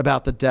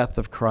about the death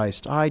of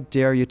Christ. I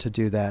dare you to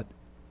do that.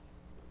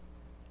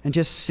 And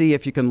just see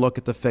if you can look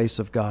at the face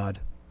of God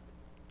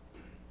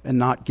and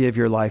not give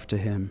your life to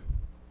him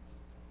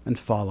and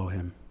follow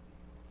him.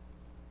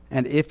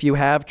 And if you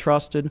have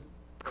trusted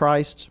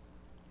Christ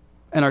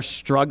and are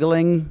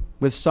struggling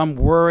with some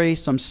worry,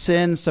 some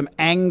sin, some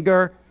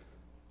anger,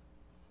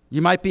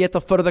 you might be at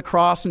the foot of the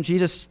cross and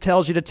Jesus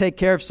tells you to take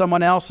care of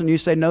someone else and you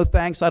say, no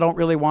thanks, I don't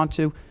really want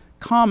to.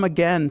 Come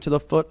again to the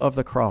foot of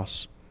the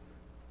cross.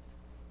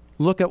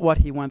 Look at what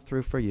he went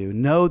through for you.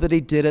 Know that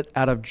he did it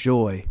out of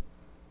joy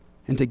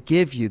and to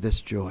give you this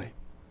joy.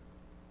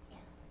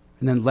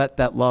 And then let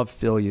that love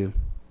fill you.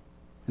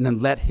 And then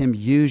let him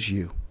use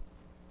you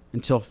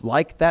until,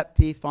 like that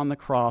thief on the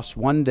cross,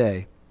 one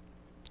day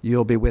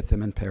you'll be with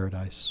him in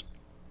paradise.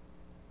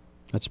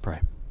 Let's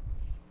pray.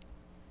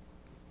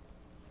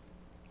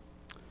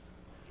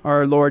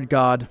 Our Lord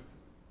God,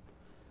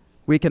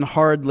 we can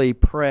hardly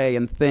pray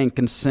and think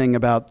and sing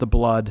about the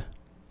blood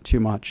too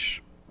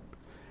much.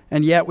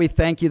 And yet we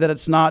thank you that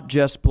it's not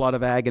just blood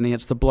of agony,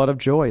 it's the blood of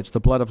joy, it's the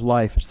blood of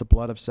life, it's the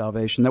blood of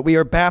salvation, that we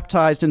are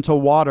baptized into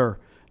water,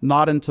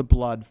 not into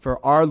blood,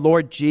 for our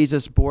Lord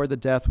Jesus bore the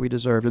death we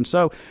deserved. And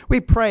so we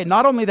pray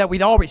not only that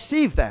we'd all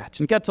receive that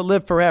and get to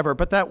live forever,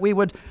 but that we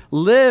would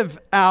live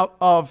out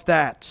of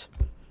that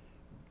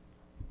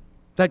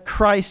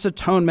Christ's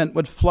atonement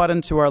would flood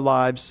into our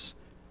lives,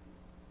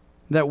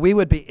 that we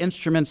would be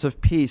instruments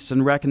of peace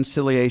and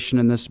reconciliation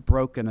in this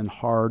broken and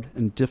hard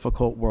and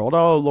difficult world.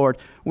 Oh, Lord,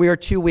 we are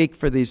too weak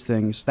for these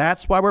things.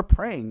 That's why we're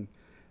praying.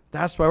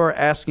 That's why we're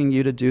asking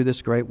you to do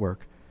this great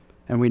work.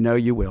 And we know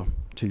you will,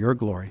 to your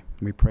glory.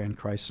 And we pray in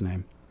Christ's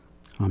name.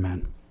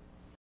 Amen.